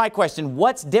 so here's my question.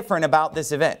 What's different about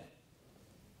this event?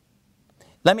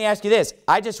 Let me ask you this.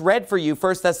 I just read for you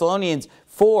 1 Thessalonians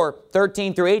 4,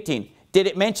 13 through 18. Did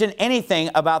it mention anything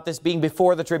about this being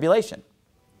before the tribulation?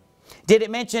 Did it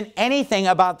mention anything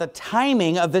about the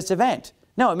timing of this event?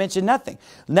 No, it mentioned nothing.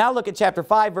 Now look at chapter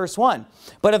 5, verse 1.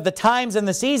 But of the times and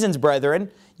the seasons, brethren,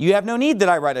 you have no need that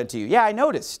I write unto you. Yeah, I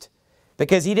noticed.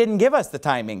 Because he didn't give us the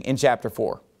timing in chapter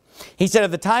 4. He said,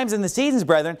 of the times and the seasons,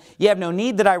 brethren, ye have no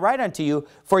need that I write unto you,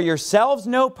 for yourselves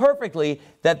know perfectly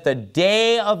that the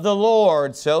day of the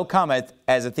Lord so cometh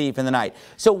as a thief in the night.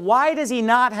 So why does he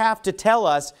not have to tell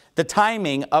us the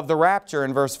timing of the rapture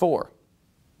in verse 4?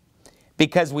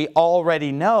 Because we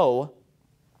already know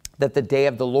that the day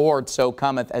of the Lord so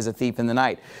cometh as a thief in the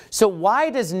night. So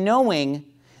why does knowing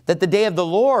that the day of the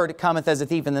Lord cometh as a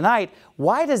thief in the night,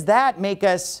 why does that make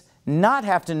us not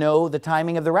have to know the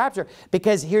timing of the rapture?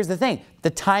 Because here's the thing,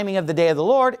 the timing of the day of the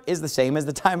Lord is the same as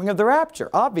the timing of the rapture,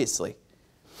 obviously.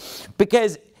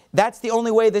 Because that's the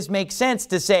only way this makes sense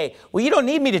to say, well, you don't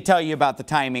need me to tell you about the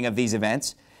timing of these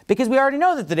events, because we already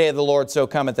know that the day of the Lord so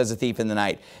cometh as a thief in the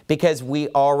night. Because we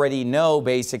already know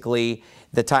basically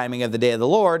the timing of the day of the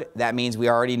Lord. That means we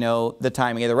already know the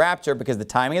timing of the rapture, because the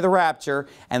timing of the rapture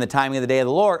and the timing of the day of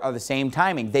the Lord are the same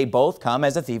timing. They both come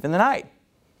as a thief in the night.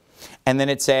 And then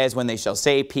it says, when they shall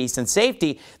say peace and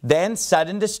safety, then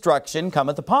sudden destruction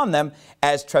cometh upon them,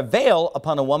 as travail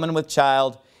upon a woman with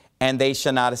child, and they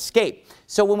shall not escape.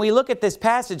 So when we look at this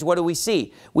passage, what do we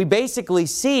see? We basically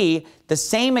see the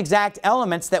same exact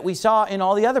elements that we saw in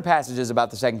all the other passages about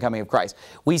the second coming of Christ.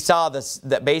 We saw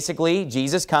that basically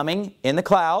Jesus coming in the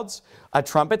clouds, a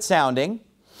trumpet sounding.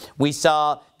 We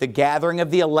saw the gathering of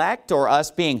the elect, or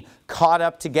us being caught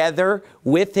up together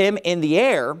with him in the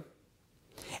air.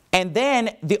 And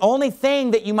then the only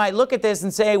thing that you might look at this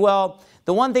and say, well,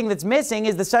 the one thing that's missing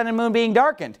is the sun and moon being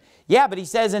darkened. Yeah, but he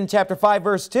says in chapter 5,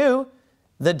 verse 2,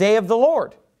 the day of the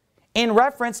Lord, in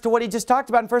reference to what he just talked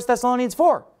about in 1 Thessalonians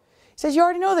 4. He says, you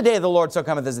already know the day of the Lord so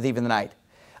cometh as a thief in the night.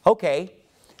 Okay,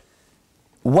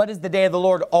 what is the day of the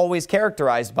Lord always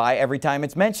characterized by every time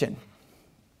it's mentioned?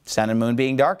 Sun and moon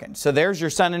being darkened. So there's your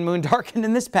sun and moon darkened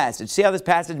in this passage. See how this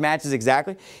passage matches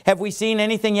exactly? Have we seen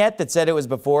anything yet that said it was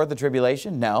before the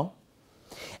tribulation? No.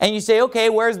 And you say, okay,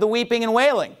 where's the weeping and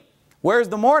wailing? Where's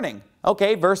the mourning?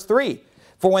 Okay, verse 3.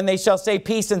 For when they shall say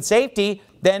peace and safety,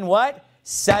 then what?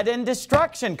 Sudden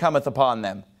destruction cometh upon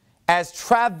them, as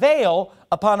travail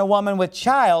upon a woman with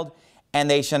child, and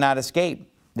they shall not escape.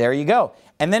 There you go.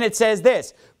 And then it says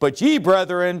this, but ye,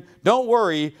 brethren, don't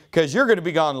worry, because you're going to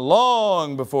be gone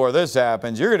long before this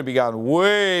happens. You're going to be gone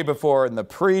way before in the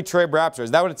pre-trib rapture.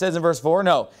 Is that what it says in verse 4?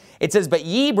 No. It says, but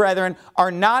ye, brethren,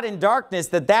 are not in darkness,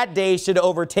 that that day should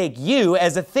overtake you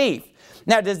as a thief.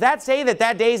 Now, does that say that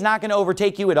that day is not going to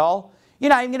overtake you at all? You're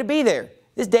not even going to be there.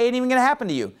 This day ain't even going to happen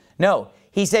to you. No.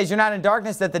 He says you're not in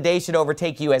darkness, that the day should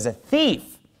overtake you as a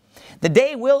thief. The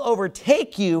day will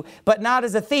overtake you, but not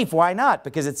as a thief. Why not?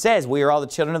 Because it says, we are all the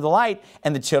children of the light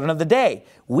and the children of the day.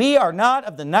 We are not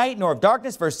of the night nor of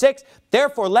darkness. Verse 6,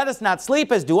 therefore let us not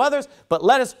sleep as do others, but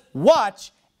let us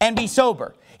watch and be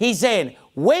sober. He's saying,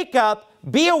 wake up,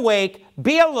 be awake,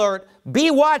 be alert, be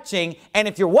watching, and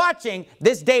if you're watching,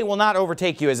 this day will not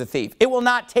overtake you as a thief. It will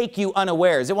not take you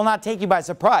unawares. It will not take you by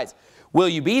surprise. Will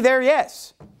you be there?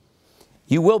 Yes.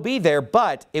 You will be there,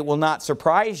 but it will not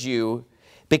surprise you.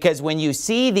 Because when you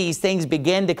see these things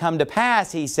begin to come to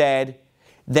pass, he said,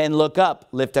 then look up,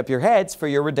 lift up your heads, for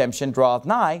your redemption draweth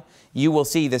nigh. You will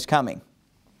see this coming.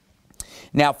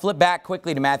 Now flip back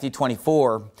quickly to Matthew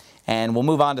 24, and we'll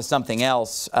move on to something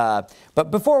else.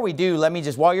 But before we do, let me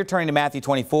just, while you're turning to Matthew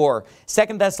 24, 2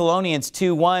 Thessalonians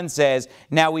 2:1 says,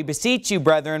 now we beseech you,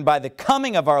 brethren, by the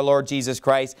coming of our Lord Jesus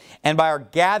Christ, and by our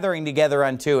gathering together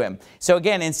unto him. So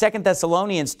again, in 2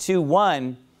 Thessalonians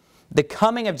 2:1, the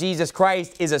coming of Jesus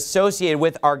Christ is associated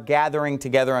with our gathering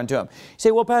together unto him. You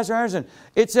say, well, Pastor Anderson,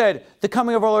 it said the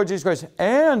coming of our Lord Jesus Christ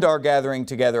and our gathering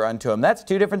together unto him. That's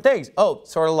two different things. Oh,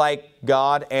 sort of like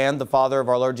God and the Father of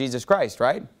our Lord Jesus Christ,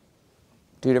 right?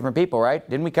 Two different people, right?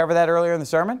 Didn't we cover that earlier in the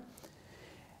sermon?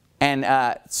 And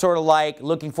sort of like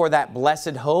looking for that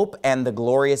blessed hope and the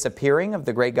glorious appearing of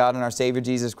the great God and our Savior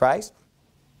Jesus Christ.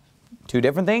 Two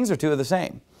different things or two of the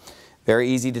same? Very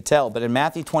easy to tell. But in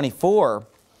Matthew 24...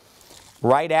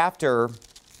 right after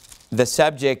the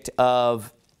subject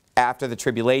of after the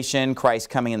tribulation,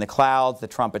 Christ coming in the clouds, the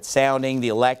trumpet sounding, the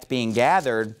elect being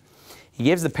gathered, he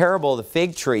gives the parable of the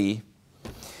fig tree.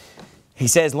 He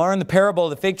says, learn the parable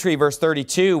of the fig tree, verse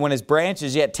 32, when his branch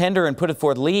is yet tender and putteth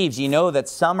forth leaves, ye know that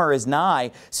summer is nigh.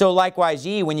 So likewise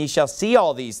ye, when ye shall see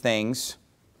all these things,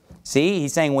 See,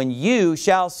 he's saying, when you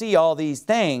shall see all these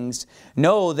things,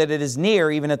 know that it is near,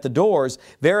 even at the doors.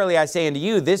 Verily I say unto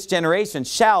you, this generation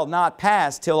shall not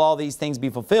pass till all these things be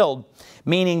fulfilled.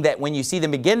 Meaning that when you see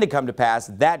them begin to come to pass,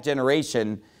 that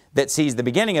generation that sees the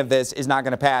beginning of this is not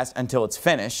going to pass until it's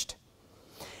finished.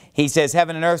 He says,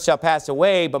 heaven and earth shall pass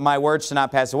away, but my words shall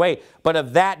not pass away. But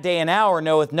of that day and hour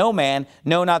knoweth no man,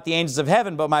 no, not the angels of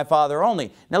heaven, but my Father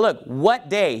only. Now look, what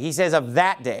day? He says of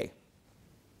that day.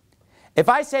 If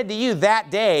I said to you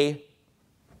that day,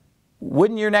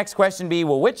 wouldn't your next question be,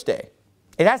 well, which day?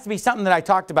 It has to be something that I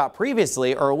talked about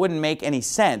previously, or it wouldn't make any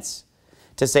sense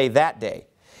to say that day.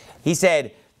 He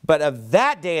said, but of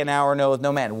that day and hour knoweth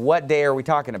no man. What day are we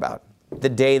talking about? The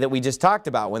day that we just talked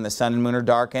about, when the sun and moon are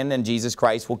darkened and Jesus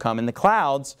Christ will come in the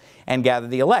clouds and gather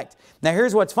the elect. Now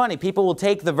here's what's funny. People will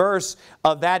take the verse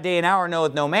of that day and hour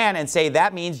knoweth no man and say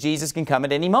that means Jesus can come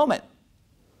at any moment,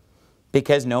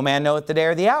 because no man knoweth the day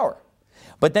or the hour.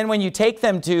 But then when you take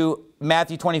them to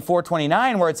Matthew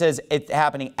 24:29, where it says it's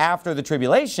happening after the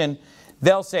tribulation,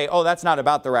 they'll say, oh, that's not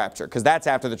about the rapture, because that's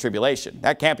after the tribulation.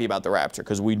 That can't be about the rapture,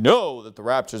 because we know that the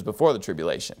rapture is before the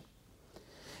tribulation.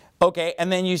 Okay,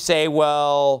 and then you say,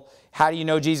 well, how do you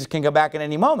know Jesus can come back at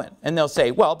any moment? And they'll say,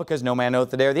 well, because no man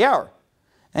knoweth the day or the hour.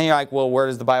 And you're like, well, where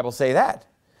does the Bible say that?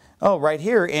 Oh, right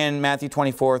here in Matthew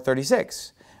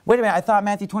 24:36. Wait a minute, I thought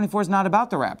Matthew 24 is not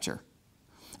about the rapture.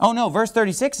 Oh no, verse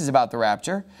 36 is about the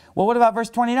rapture. Well, what about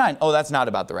verse 29? Oh, that's not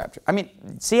about the rapture. I mean,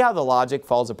 see how the logic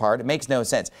falls apart? It makes no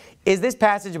sense. Is this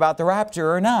passage about the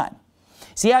rapture or not?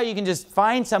 See how you can just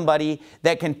find somebody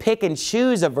that can pick and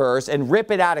choose a verse and rip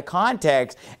it out of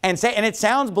context and say, and it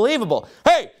sounds believable.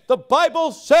 Hey, the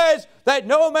Bible says that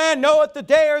no man knoweth the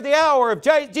day or the hour of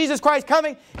Jesus Christ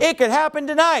coming. It could happen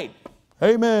tonight.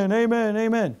 Amen, amen,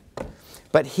 amen.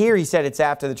 But here he said it's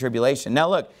after the tribulation. Now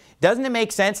look, doesn't it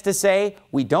make sense to say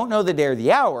we don't know the day or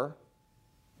the hour,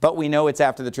 but we know it's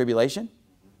after the tribulation?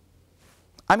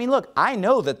 I mean, look, I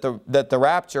know that the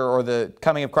rapture or the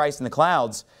coming of Christ in the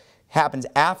clouds happens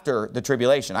after the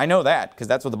tribulation. I know that because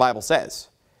that's what the Bible says.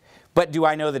 But do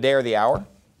I know the day or the hour?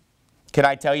 Could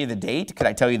I tell you the date? Could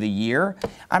I tell you the year?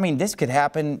 I mean, this could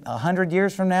happen 100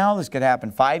 years from now. This could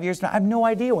happen 5 years from now. I have no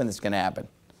idea when this is going to happen.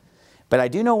 But I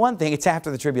do know one thing. It's after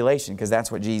the tribulation, because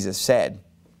that's what Jesus said.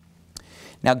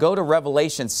 Now go to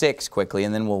Revelation 6 quickly,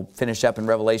 and then we'll finish up in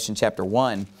Revelation chapter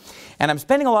 1. And I'm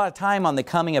spending a lot of time on the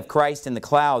coming of Christ in the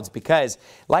clouds because,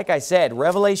 like I said,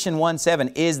 Revelation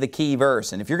 1:7 is the key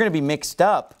verse. And if you're going to be mixed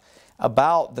up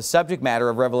about the subject matter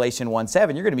of Revelation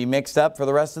 1:7, you're going to be mixed up for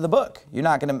the rest of the book. You're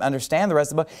not going to understand the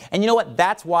rest of the book. And you know what?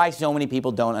 That's why so many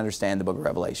people don't understand the book of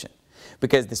Revelation.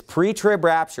 Because this pre-trib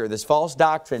rapture, this false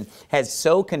doctrine, has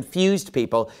so confused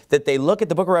people that they look at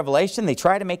the book of Revelation, they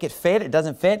try to make it fit, it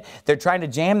doesn't fit. They're trying to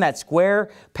jam that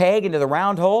square peg into the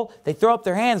round hole. They throw up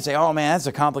their hands and say, oh man, that's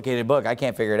a complicated book, I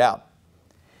can't figure it out.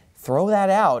 Throw that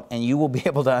out and you will be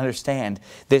able to understand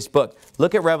this book.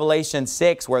 Look at Revelation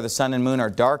 6 where the sun and moon are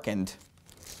darkened.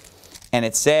 And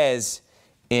it says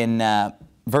in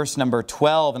verse number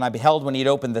 12, and I beheld when he had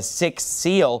opened the sixth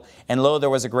seal, and lo, there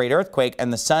was a great earthquake,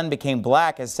 and the sun became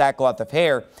black as sackcloth of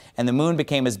hair, and the moon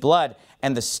became as blood,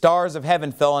 and the stars of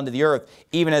heaven fell unto the earth,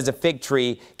 even as a fig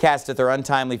tree casteth her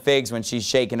untimely figs when she's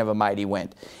shaken of a mighty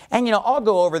wind. And you know, I'll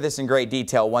go over this in great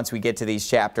detail once we get to these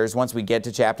chapters, once we get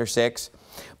to chapter 6.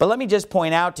 But let me just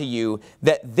point out to you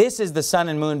that this is the sun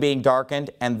and moon being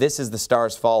darkened, and this is the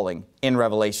stars falling in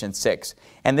Revelation 6.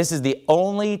 And this is the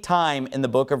only time in the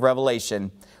book of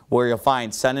Revelation where you'll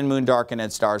find sun and moon darkened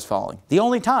and stars falling. The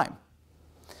only time.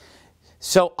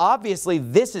 So obviously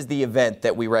this is the event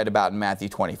that we read about in Matthew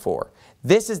 24.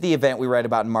 This is the event we read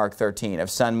about in Mark 13 of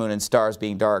sun, moon, and stars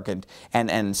being darkened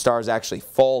and stars actually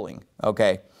falling.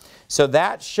 Okay, so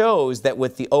that shows that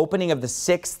with the opening of the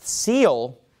sixth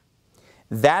seal,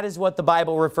 that is what the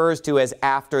Bible refers to as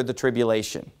after the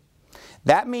tribulation.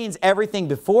 That means everything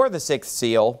before the sixth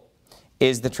seal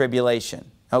is the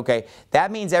tribulation. Okay,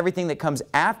 that means everything that comes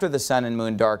after the sun and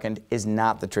moon darkened is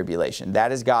not the tribulation.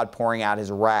 That is God pouring out His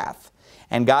wrath.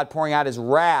 And God pouring out His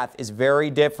wrath is very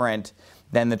different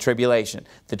than the tribulation.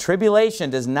 The tribulation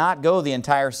does not go the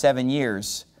entire 7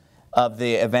 years of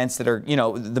the events that are, you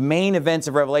know, the main events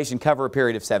of Revelation cover a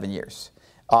period of 7 years,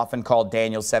 often called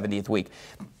Daniel's 70th week.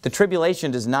 The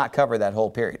tribulation does not cover that whole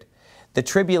period. The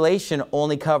tribulation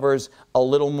only covers a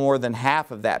little more than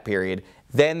half of that period.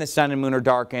 Then the sun and moon are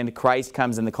darkened, Christ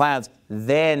comes in the clouds,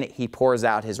 then He pours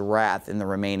out His wrath in the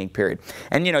remaining period.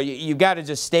 And you know, you've got to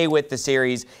just stay with the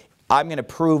series. I'm going to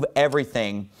prove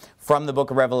everything from the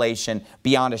book of Revelation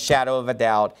beyond a shadow of a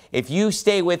doubt. If you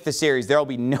stay with the series, there will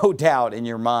be no doubt in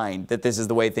your mind that this is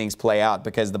the way things play out,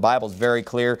 because the Bible is very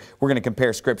clear. We're going to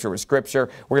compare Scripture with Scripture.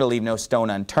 We're going to leave no stone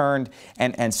unturned,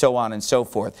 and so on and so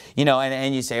forth. You know,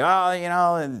 and you say, oh, you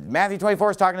know, Matthew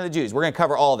 24 is talking to the Jews. We're going to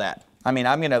cover all that. I mean,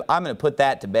 I'm going to put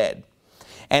that to bed.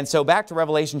 And so back to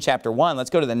Revelation chapter 1, let's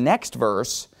go to the next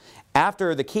verse.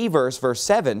 After the key verse, verse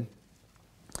 7,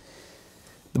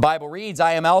 the Bible reads,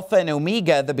 I am Alpha and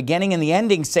Omega, the beginning and the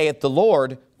ending, saith the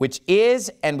Lord, which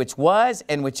is, and which was,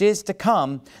 and which is to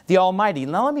come, the Almighty.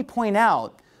 Now let me point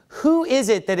out, who is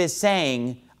it that is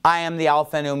saying, I am the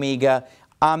Alpha and Omega,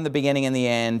 I'm the beginning and the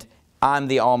end, I'm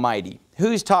the Almighty?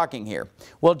 Who's talking here?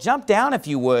 Well, jump down, if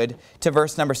you would, to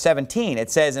verse number 17. It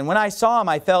says, And when I saw him,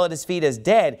 I fell at his feet as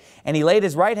dead, and he laid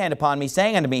his right hand upon me,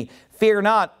 saying unto me, Fear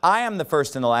not, I am the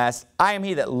first and the last. I am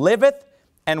he that liveth,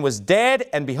 and was dead,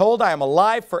 and behold, I am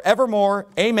alive forevermore.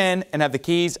 Amen. And have the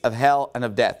keys of hell and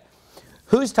of death.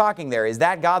 Who's talking there? Is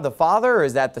that God the Father, or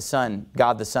is that the Son,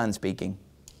 God the Son speaking?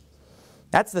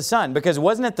 That's the Son, because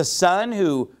wasn't it the Son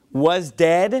who was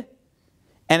dead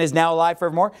and is now alive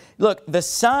forevermore? Look, the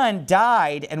Son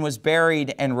died and was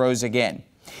buried and rose again.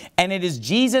 And it is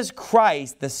Jesus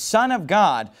Christ, the Son of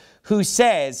God, who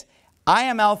says, I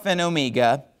am Alpha and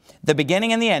Omega, the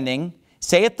beginning and the ending,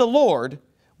 saith the Lord,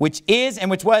 which is,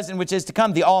 and which was, and which is to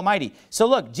come, the Almighty. So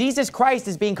look, Jesus Christ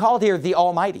is being called here the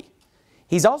Almighty.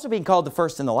 He's also being called the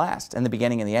first and the last, and the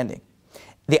beginning and the ending.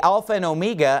 The Alpha and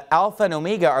Omega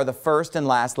are the first and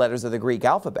last letters of the Greek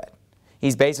alphabet.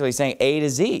 He's basically saying A to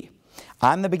Z.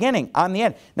 I'm the beginning, I'm the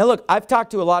end. Now look, I've talked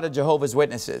to a lot of Jehovah's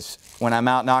Witnesses when I'm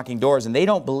out knocking doors, and they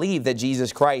don't believe that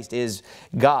Jesus Christ is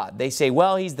God. They say,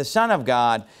 well, He's the Son of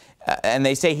God, and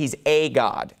they say He's a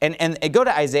God. And go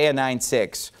to Isaiah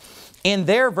 9:6. In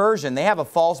their version, they have a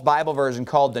false Bible version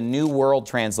called the New World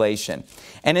Translation.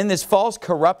 And in this false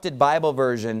corrupted Bible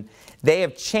version, they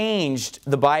have changed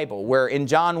the Bible, where in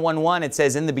John 1:1 it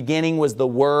says, In the beginning was the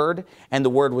Word, and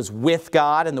the Word was with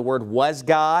God, and the Word was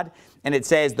God. And it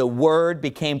says, the Word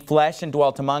became flesh and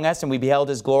dwelt among us, and we beheld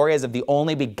His glory as of the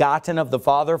only begotten of the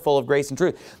Father, full of grace and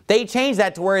truth. They changed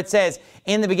that to where it says,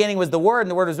 in the beginning was the Word, and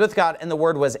the Word was with God, and the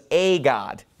Word was a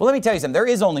God. Well, let me tell you something. There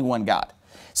is only one God.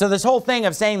 So this whole thing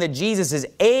of saying that Jesus is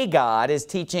a God is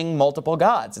teaching multiple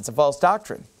gods. It's a false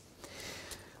doctrine.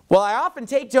 Well, I often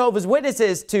take Jehovah's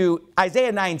Witnesses to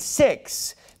Isaiah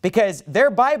 9:6 because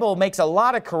their Bible makes a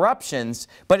lot of corruptions,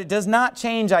 but it does not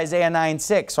change Isaiah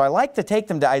 9:6. So I like to take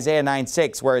them to Isaiah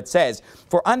 9:6, where it says,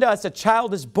 For unto us a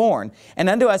child is born, and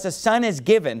unto us a son is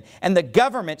given, and the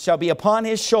government shall be upon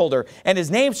his shoulder, and his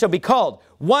name shall be called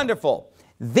Wonderful,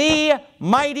 the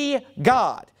Mighty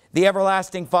God, the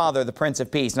Everlasting Father, the Prince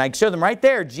of Peace. And I show them right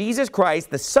there, Jesus Christ,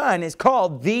 the Son, is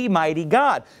called the Mighty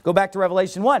God. Go back to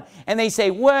Revelation 1. And they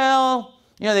say, well,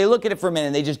 you know, they look at it for a minute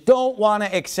and they just don't want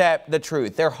to accept the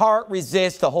truth. Their heart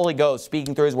resists the Holy Ghost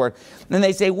speaking through His Word. And then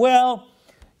they say, well,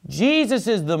 Jesus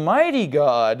is the Mighty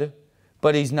God,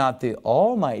 but He's not the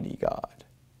Almighty God.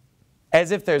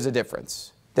 As if there's a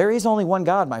difference. There is only one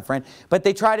God, my friend. But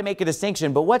they try to make a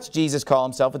distinction. But what's Jesus call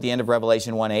Himself at the end of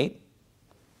Revelation 1:8?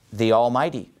 The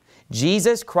Almighty.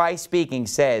 Jesus Christ speaking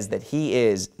says that He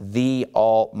is the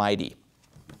Almighty.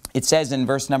 It says in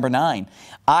verse number 9,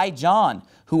 I, John,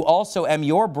 who also am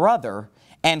your brother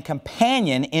and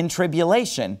companion in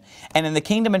tribulation, and in the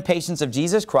kingdom and patience of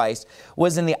Jesus Christ,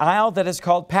 was in the isle that is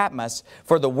called Patmos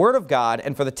for the word of God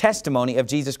and for the testimony of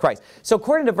Jesus Christ. So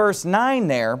according to verse 9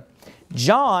 there,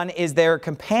 John is their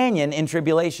companion in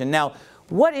tribulation. Now,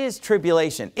 what is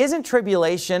tribulation? Isn't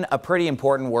tribulation a pretty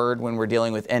important word when we're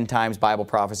dealing with end times Bible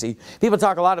prophecy? People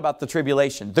talk a lot about the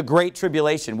tribulation, the great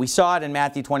tribulation. We saw it in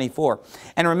Matthew 24.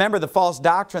 And remember, the false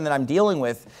doctrine that I'm dealing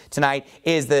with tonight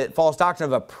is the false doctrine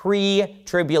of a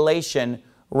pre-tribulation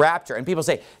rapture. And people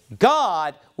say,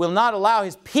 God will not allow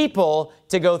His people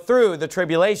to go through the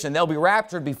tribulation. They'll be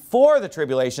raptured before the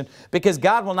tribulation because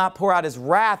God will not pour out His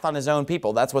wrath on His own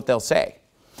people. That's what they'll say.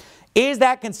 Is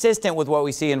that consistent with what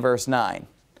we see in verse 9?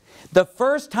 The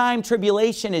first time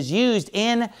tribulation is used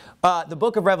in the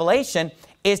book of Revelation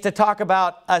is to talk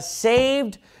about a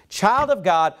saved child of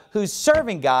God who's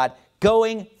serving God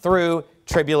going through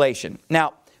tribulation.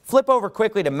 Now, flip over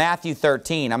quickly to Matthew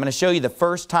 13. I'm going to show you the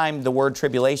first time the word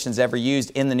tribulation is ever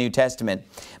used in the New Testament.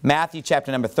 Matthew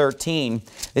chapter number 13.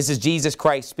 This is Jesus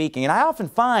Christ speaking. And I often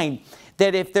find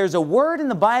that if there's a word in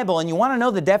the Bible and you want to know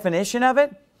the definition of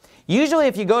it, usually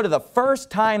if you go to the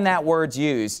first time that word's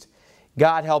used,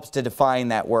 God helps to define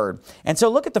that word. And so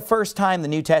look at the first time the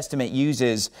New Testament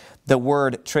uses the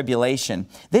word tribulation.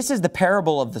 This is the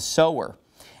parable of the sower.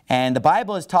 And the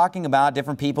Bible is talking about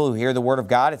different people who hear the word of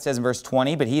God. It says in verse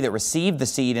 20, but he that received the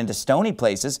seed into stony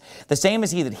places, the same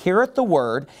is he that heareth the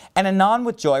word, and anon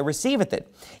with joy receiveth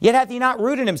it. Yet hath he not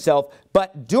rooted himself,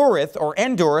 but dureth or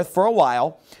endureth for a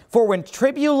while. For when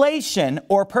tribulation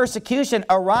or persecution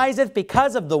ariseth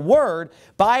because of the word,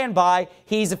 by and by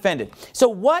he's offended. So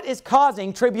what is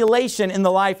causing tribulation in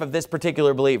the life of this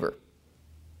particular believer?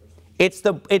 It's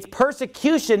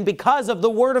persecution because of the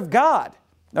word of God.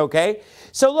 Okay?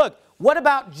 So look, what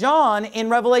about John in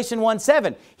Revelation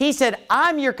 1:7? He said,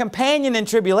 I'm your companion in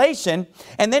tribulation.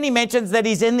 And then he mentions that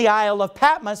he's in the Isle of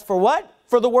Patmos for what?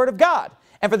 For the word of God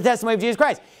and for the testimony of Jesus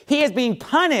Christ. He is being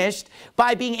punished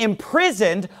by being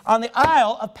imprisoned on the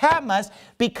Isle of Patmos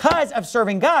because of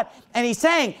serving God. And he's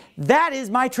saying, that is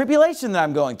my tribulation that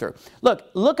I'm going through.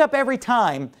 Look up every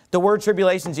time the word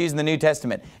tribulation is used in the New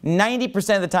Testament.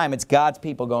 90% of the time, it's God's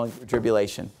people going through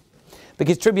tribulation.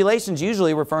 Because tribulation is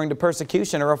usually referring to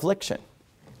persecution or affliction.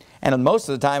 And most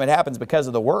of the time it happens because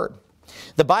of the word.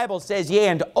 The Bible says, yea,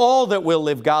 and all that will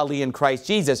live godly in Christ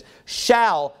Jesus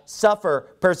shall suffer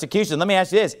persecution. Let me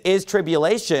ask you this. Is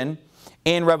tribulation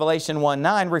in Revelation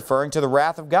 1:9 referring to the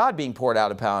wrath of God being poured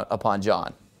out upon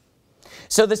John?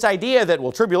 So this idea that,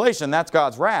 well, tribulation, that's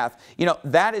God's wrath, you know,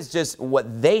 that is just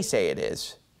what they say it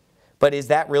is. But is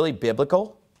that really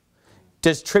biblical?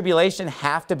 Does tribulation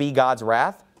have to be God's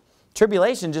wrath?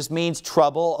 Tribulation just means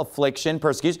trouble, affliction,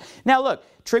 persecution. Now look,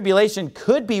 tribulation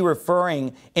could be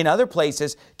referring in other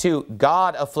places to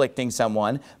God afflicting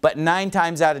someone, but 9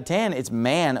 times out of 10, it's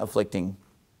man afflicting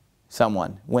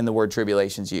someone when the word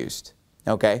tribulation is used.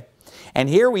 Okay? And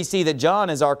here we see that John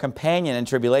is our companion in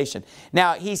tribulation.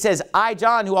 Now he says, I,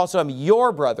 John, who also am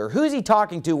your brother. Who's he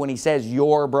talking to when he says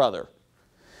your brother?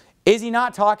 Is he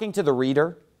not talking to the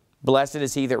reader? Blessed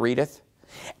is he that readeth.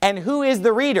 And who is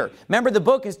the reader? Remember, the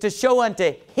book is to show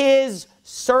unto his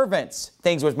servants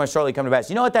things which must shortly come to pass.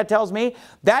 You know what that tells me?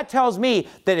 That tells me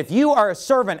that if you are a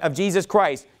servant of Jesus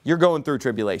Christ, you're going through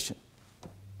tribulation.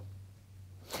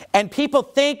 And people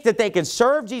think that they can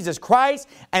serve Jesus Christ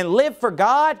and live for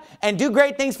God and do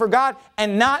great things for God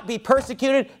and not be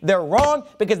persecuted. They're wrong,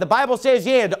 because the Bible says,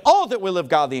 yea, and all that will live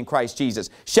godly in Christ Jesus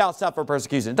shall suffer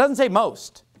persecution. It doesn't say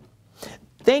most.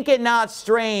 Think it not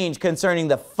strange concerning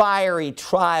the fiery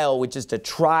trial which is to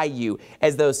try you,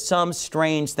 as though some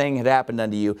strange thing had happened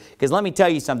unto you. Because let me tell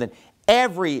you something,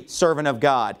 every servant of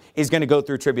God is going to go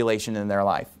through tribulation in their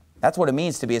life. That's what it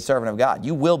means to be a servant of God.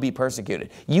 You will be persecuted.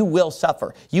 You will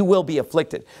suffer. You will be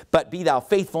afflicted. But be thou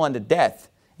faithful unto death,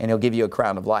 and he'll give you a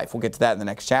crown of life. We'll get to that in the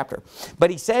next chapter.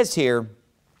 But he says here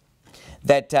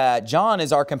that John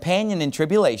is our companion in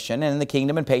tribulation and in the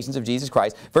kingdom and patience of Jesus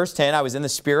Christ. Verse 10, I was in the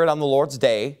Spirit on the Lord's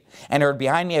day, and heard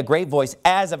behind me a great voice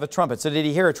as of a trumpet. So did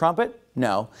he hear a trumpet?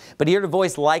 No. But he heard a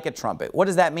voice like a trumpet. What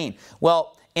does that mean?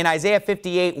 Well, in Isaiah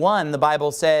 58:1, the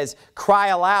Bible says, cry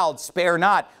aloud, spare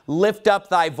not, lift up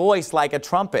thy voice like a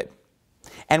trumpet.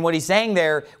 And what he's saying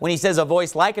there, when he says a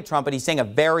voice like a trumpet, he's saying a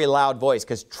very loud voice,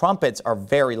 because trumpets are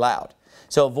very loud.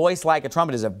 So a voice like a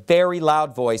trumpet is a very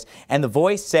loud voice. And the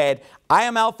voice said, I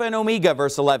am Alpha and Omega,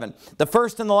 verse 11, the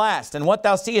first and the last. And what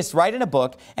thou seest, write in a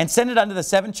book, and send it unto the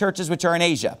 7 churches which are in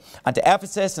Asia, unto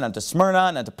Ephesus, and unto Smyrna,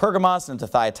 and unto Pergamos, and unto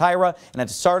Thyatira, and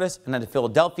unto Sardis, and unto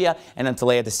Philadelphia, and unto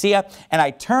Laodicea. And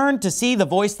I turned to see the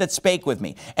voice that spake with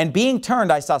me. And being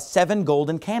turned, I saw 7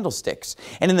 golden candlesticks.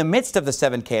 And in the midst of the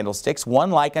 7 candlesticks,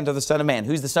 one like unto the Son of Man.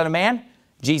 Who's the Son of Man?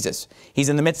 Jesus. He's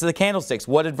in the midst of the candlesticks.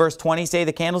 What did verse 20 say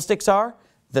the candlesticks are?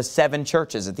 The 7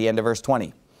 churches at the end of verse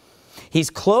 20. He's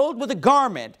clothed with a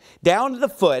garment down to the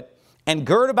foot, and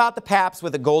girt about the paps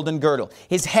with a golden girdle.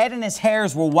 His head and his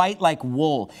hairs were white like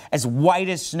wool, as white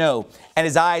as snow, and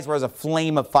his eyes were as a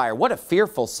flame of fire. What a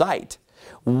fearful sight.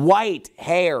 White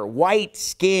hair, white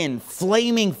skin,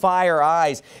 flaming fire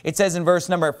eyes. It says in verse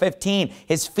number 15,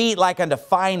 his feet like unto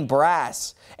fine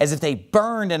brass, as if they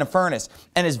burned in a furnace,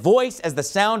 and his voice as the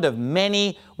sound of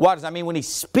many waters. I mean, when he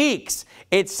speaks,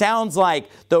 it sounds like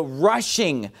the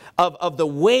rushing of the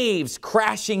waves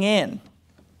crashing in.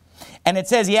 And it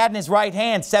says he had in his right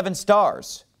hand 7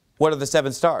 stars. What are the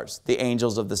 7 stars? The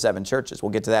angels of the 7 churches.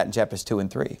 We'll get to that in chapters 2 and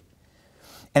 3.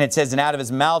 And it says, and out of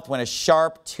his mouth went a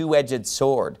sharp 2-edged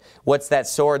sword. What's that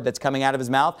sword that's coming out of his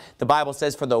mouth? The Bible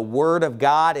says, for the word of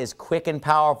God is quick and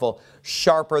powerful,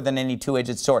 sharper than any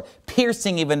 2-edged sword,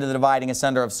 piercing even to the dividing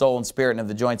asunder of soul and spirit and of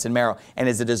the joints and marrow, and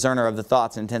is a discerner of the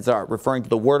thoughts and intents of the heart. Referring to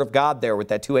the word of God there with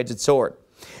that 2-edged sword.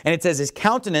 And it says his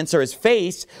countenance, or his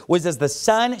face, was as the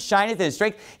sun shineth in his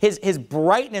strength. His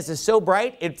brightness is so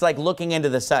bright, it's like looking into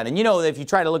the sun. And you know, if you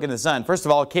try to look into the sun, first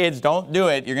of all, kids, don't do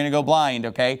it. You're going to go blind,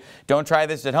 okay? Don't try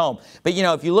this at home. But you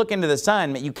know, if you look into the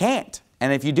sun, you can't.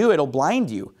 And if you do, it'll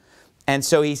blind you. And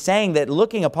so he's saying that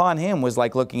looking upon him was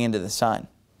like looking into the sun.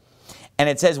 And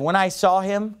it says, when I saw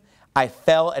him, I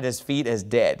fell at his feet as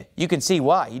dead. You can see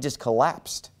why. He just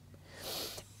collapsed.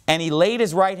 And he laid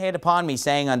his right hand upon me,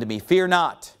 saying unto me, fear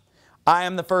not. I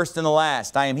am the first and the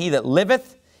last. I am he that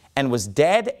liveth and was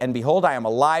dead, and behold, I am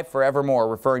alive forevermore,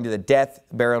 referring to the death,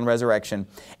 burial, and resurrection.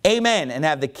 Amen, and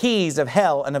have the keys of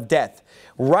hell and of death.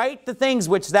 Write the things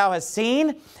which thou hast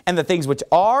seen, and the things which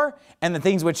are, and the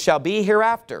things which shall be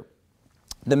hereafter.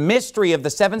 The mystery of the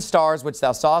 7 stars which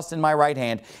thou sawest in my right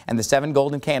hand, and the 7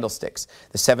 golden candlesticks.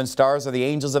 The 7 stars are the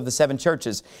angels of the 7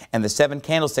 churches, and the 7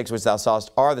 candlesticks which thou sawest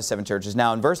are the 7 churches.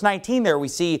 Now in verse 19 there we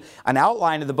see an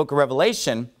outline of the book of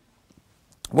Revelation,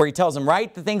 where he tells him,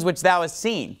 write the things which thou hast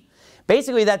seen.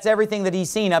 Basically, that's everything that he's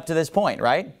seen up to this point,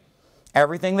 right?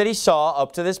 Everything that he saw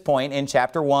up to this point in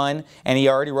chapter 1, and he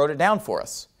already wrote it down for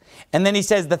us. And then he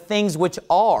says the things which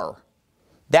are.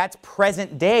 That's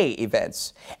present day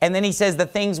events. And then he says the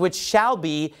things which shall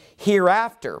be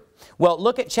hereafter. Well,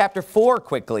 look at chapter 4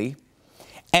 quickly.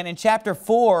 And in chapter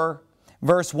 4,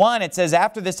 verse 1, it says,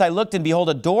 after this I looked, and behold,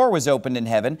 a door was opened in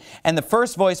heaven. And the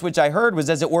first voice which I heard was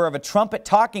as it were of a trumpet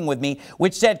talking with me,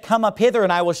 which said, come up hither,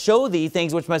 and I will show thee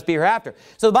things which must be hereafter.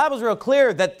 So the Bible's real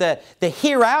clear that the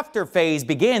hereafter phase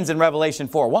begins in Revelation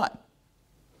 4:1.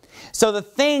 So the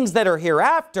things that are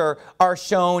hereafter are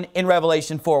shown in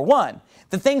Revelation 4:1.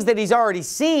 The things that he's already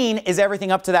seen is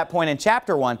everything up to that point in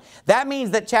chapter 1. That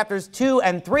means that chapters 2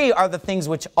 and 3 are the things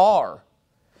which are,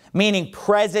 meaning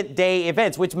present day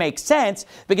events, which makes sense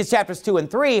because chapters 2 and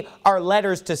 3 are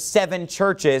letters to 7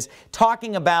 churches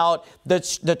talking about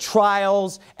the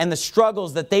trials and the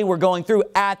struggles that they were going through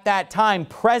at that time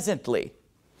presently.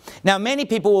 Now, many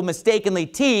people will mistakenly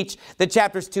teach that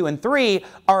chapters 2 and 3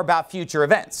 are about future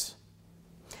events.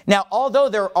 Now, although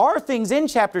there are things in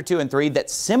chapter 2 and 3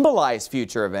 that symbolize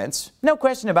future events, no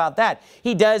question about that.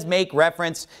 He does make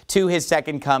reference to his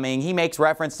second coming. He makes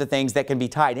reference to things that can be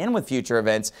tied in with future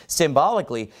events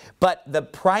symbolically. But the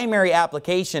primary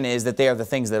application is that they are the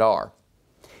things that are.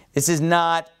 This is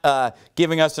not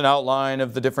giving us an outline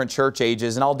of the different church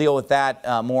ages, and I'll deal with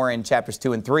that more in chapters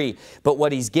 2 and 3. But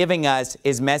what he's giving us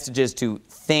is messages to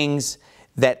things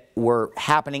that were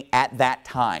happening at that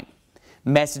time.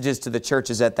 Messages to the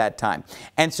churches at that time.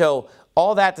 And so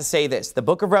all that to say this, the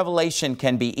book of Revelation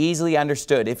can be easily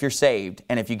understood if you're saved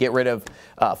and if you get rid of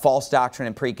false doctrine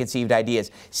and preconceived ideas.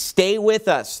 Stay with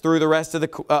us through the rest of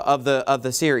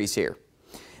the series here.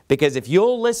 Because if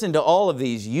you'll listen to all of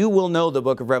these, you will know the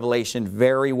book of Revelation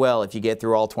very well if you get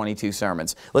through all 22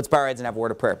 sermons. Let's bow our heads and have a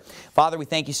word of prayer. Father, we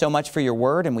thank you so much for your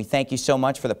word, and we thank you so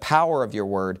much for the power of your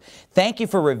word. Thank you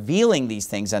for revealing these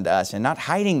things unto us and not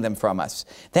hiding them from us.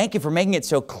 Thank you for making it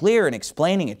so clear and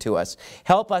explaining it to us.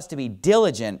 Help us to be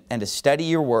diligent and to study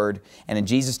your word. And in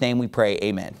Jesus' name we pray,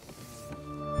 amen.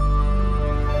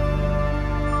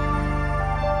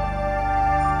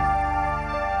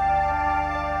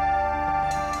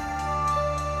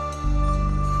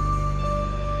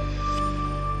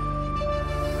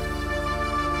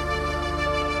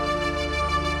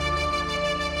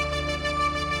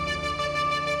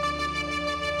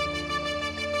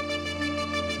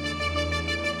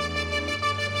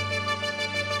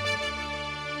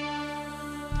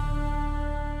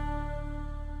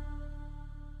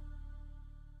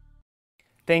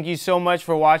 Thank you so much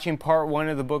for watching part 1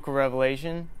 of the book of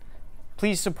Revelation.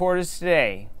 Please support us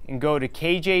today and go to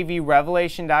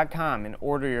kjvrevelation.com and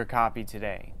order your copy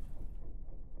today.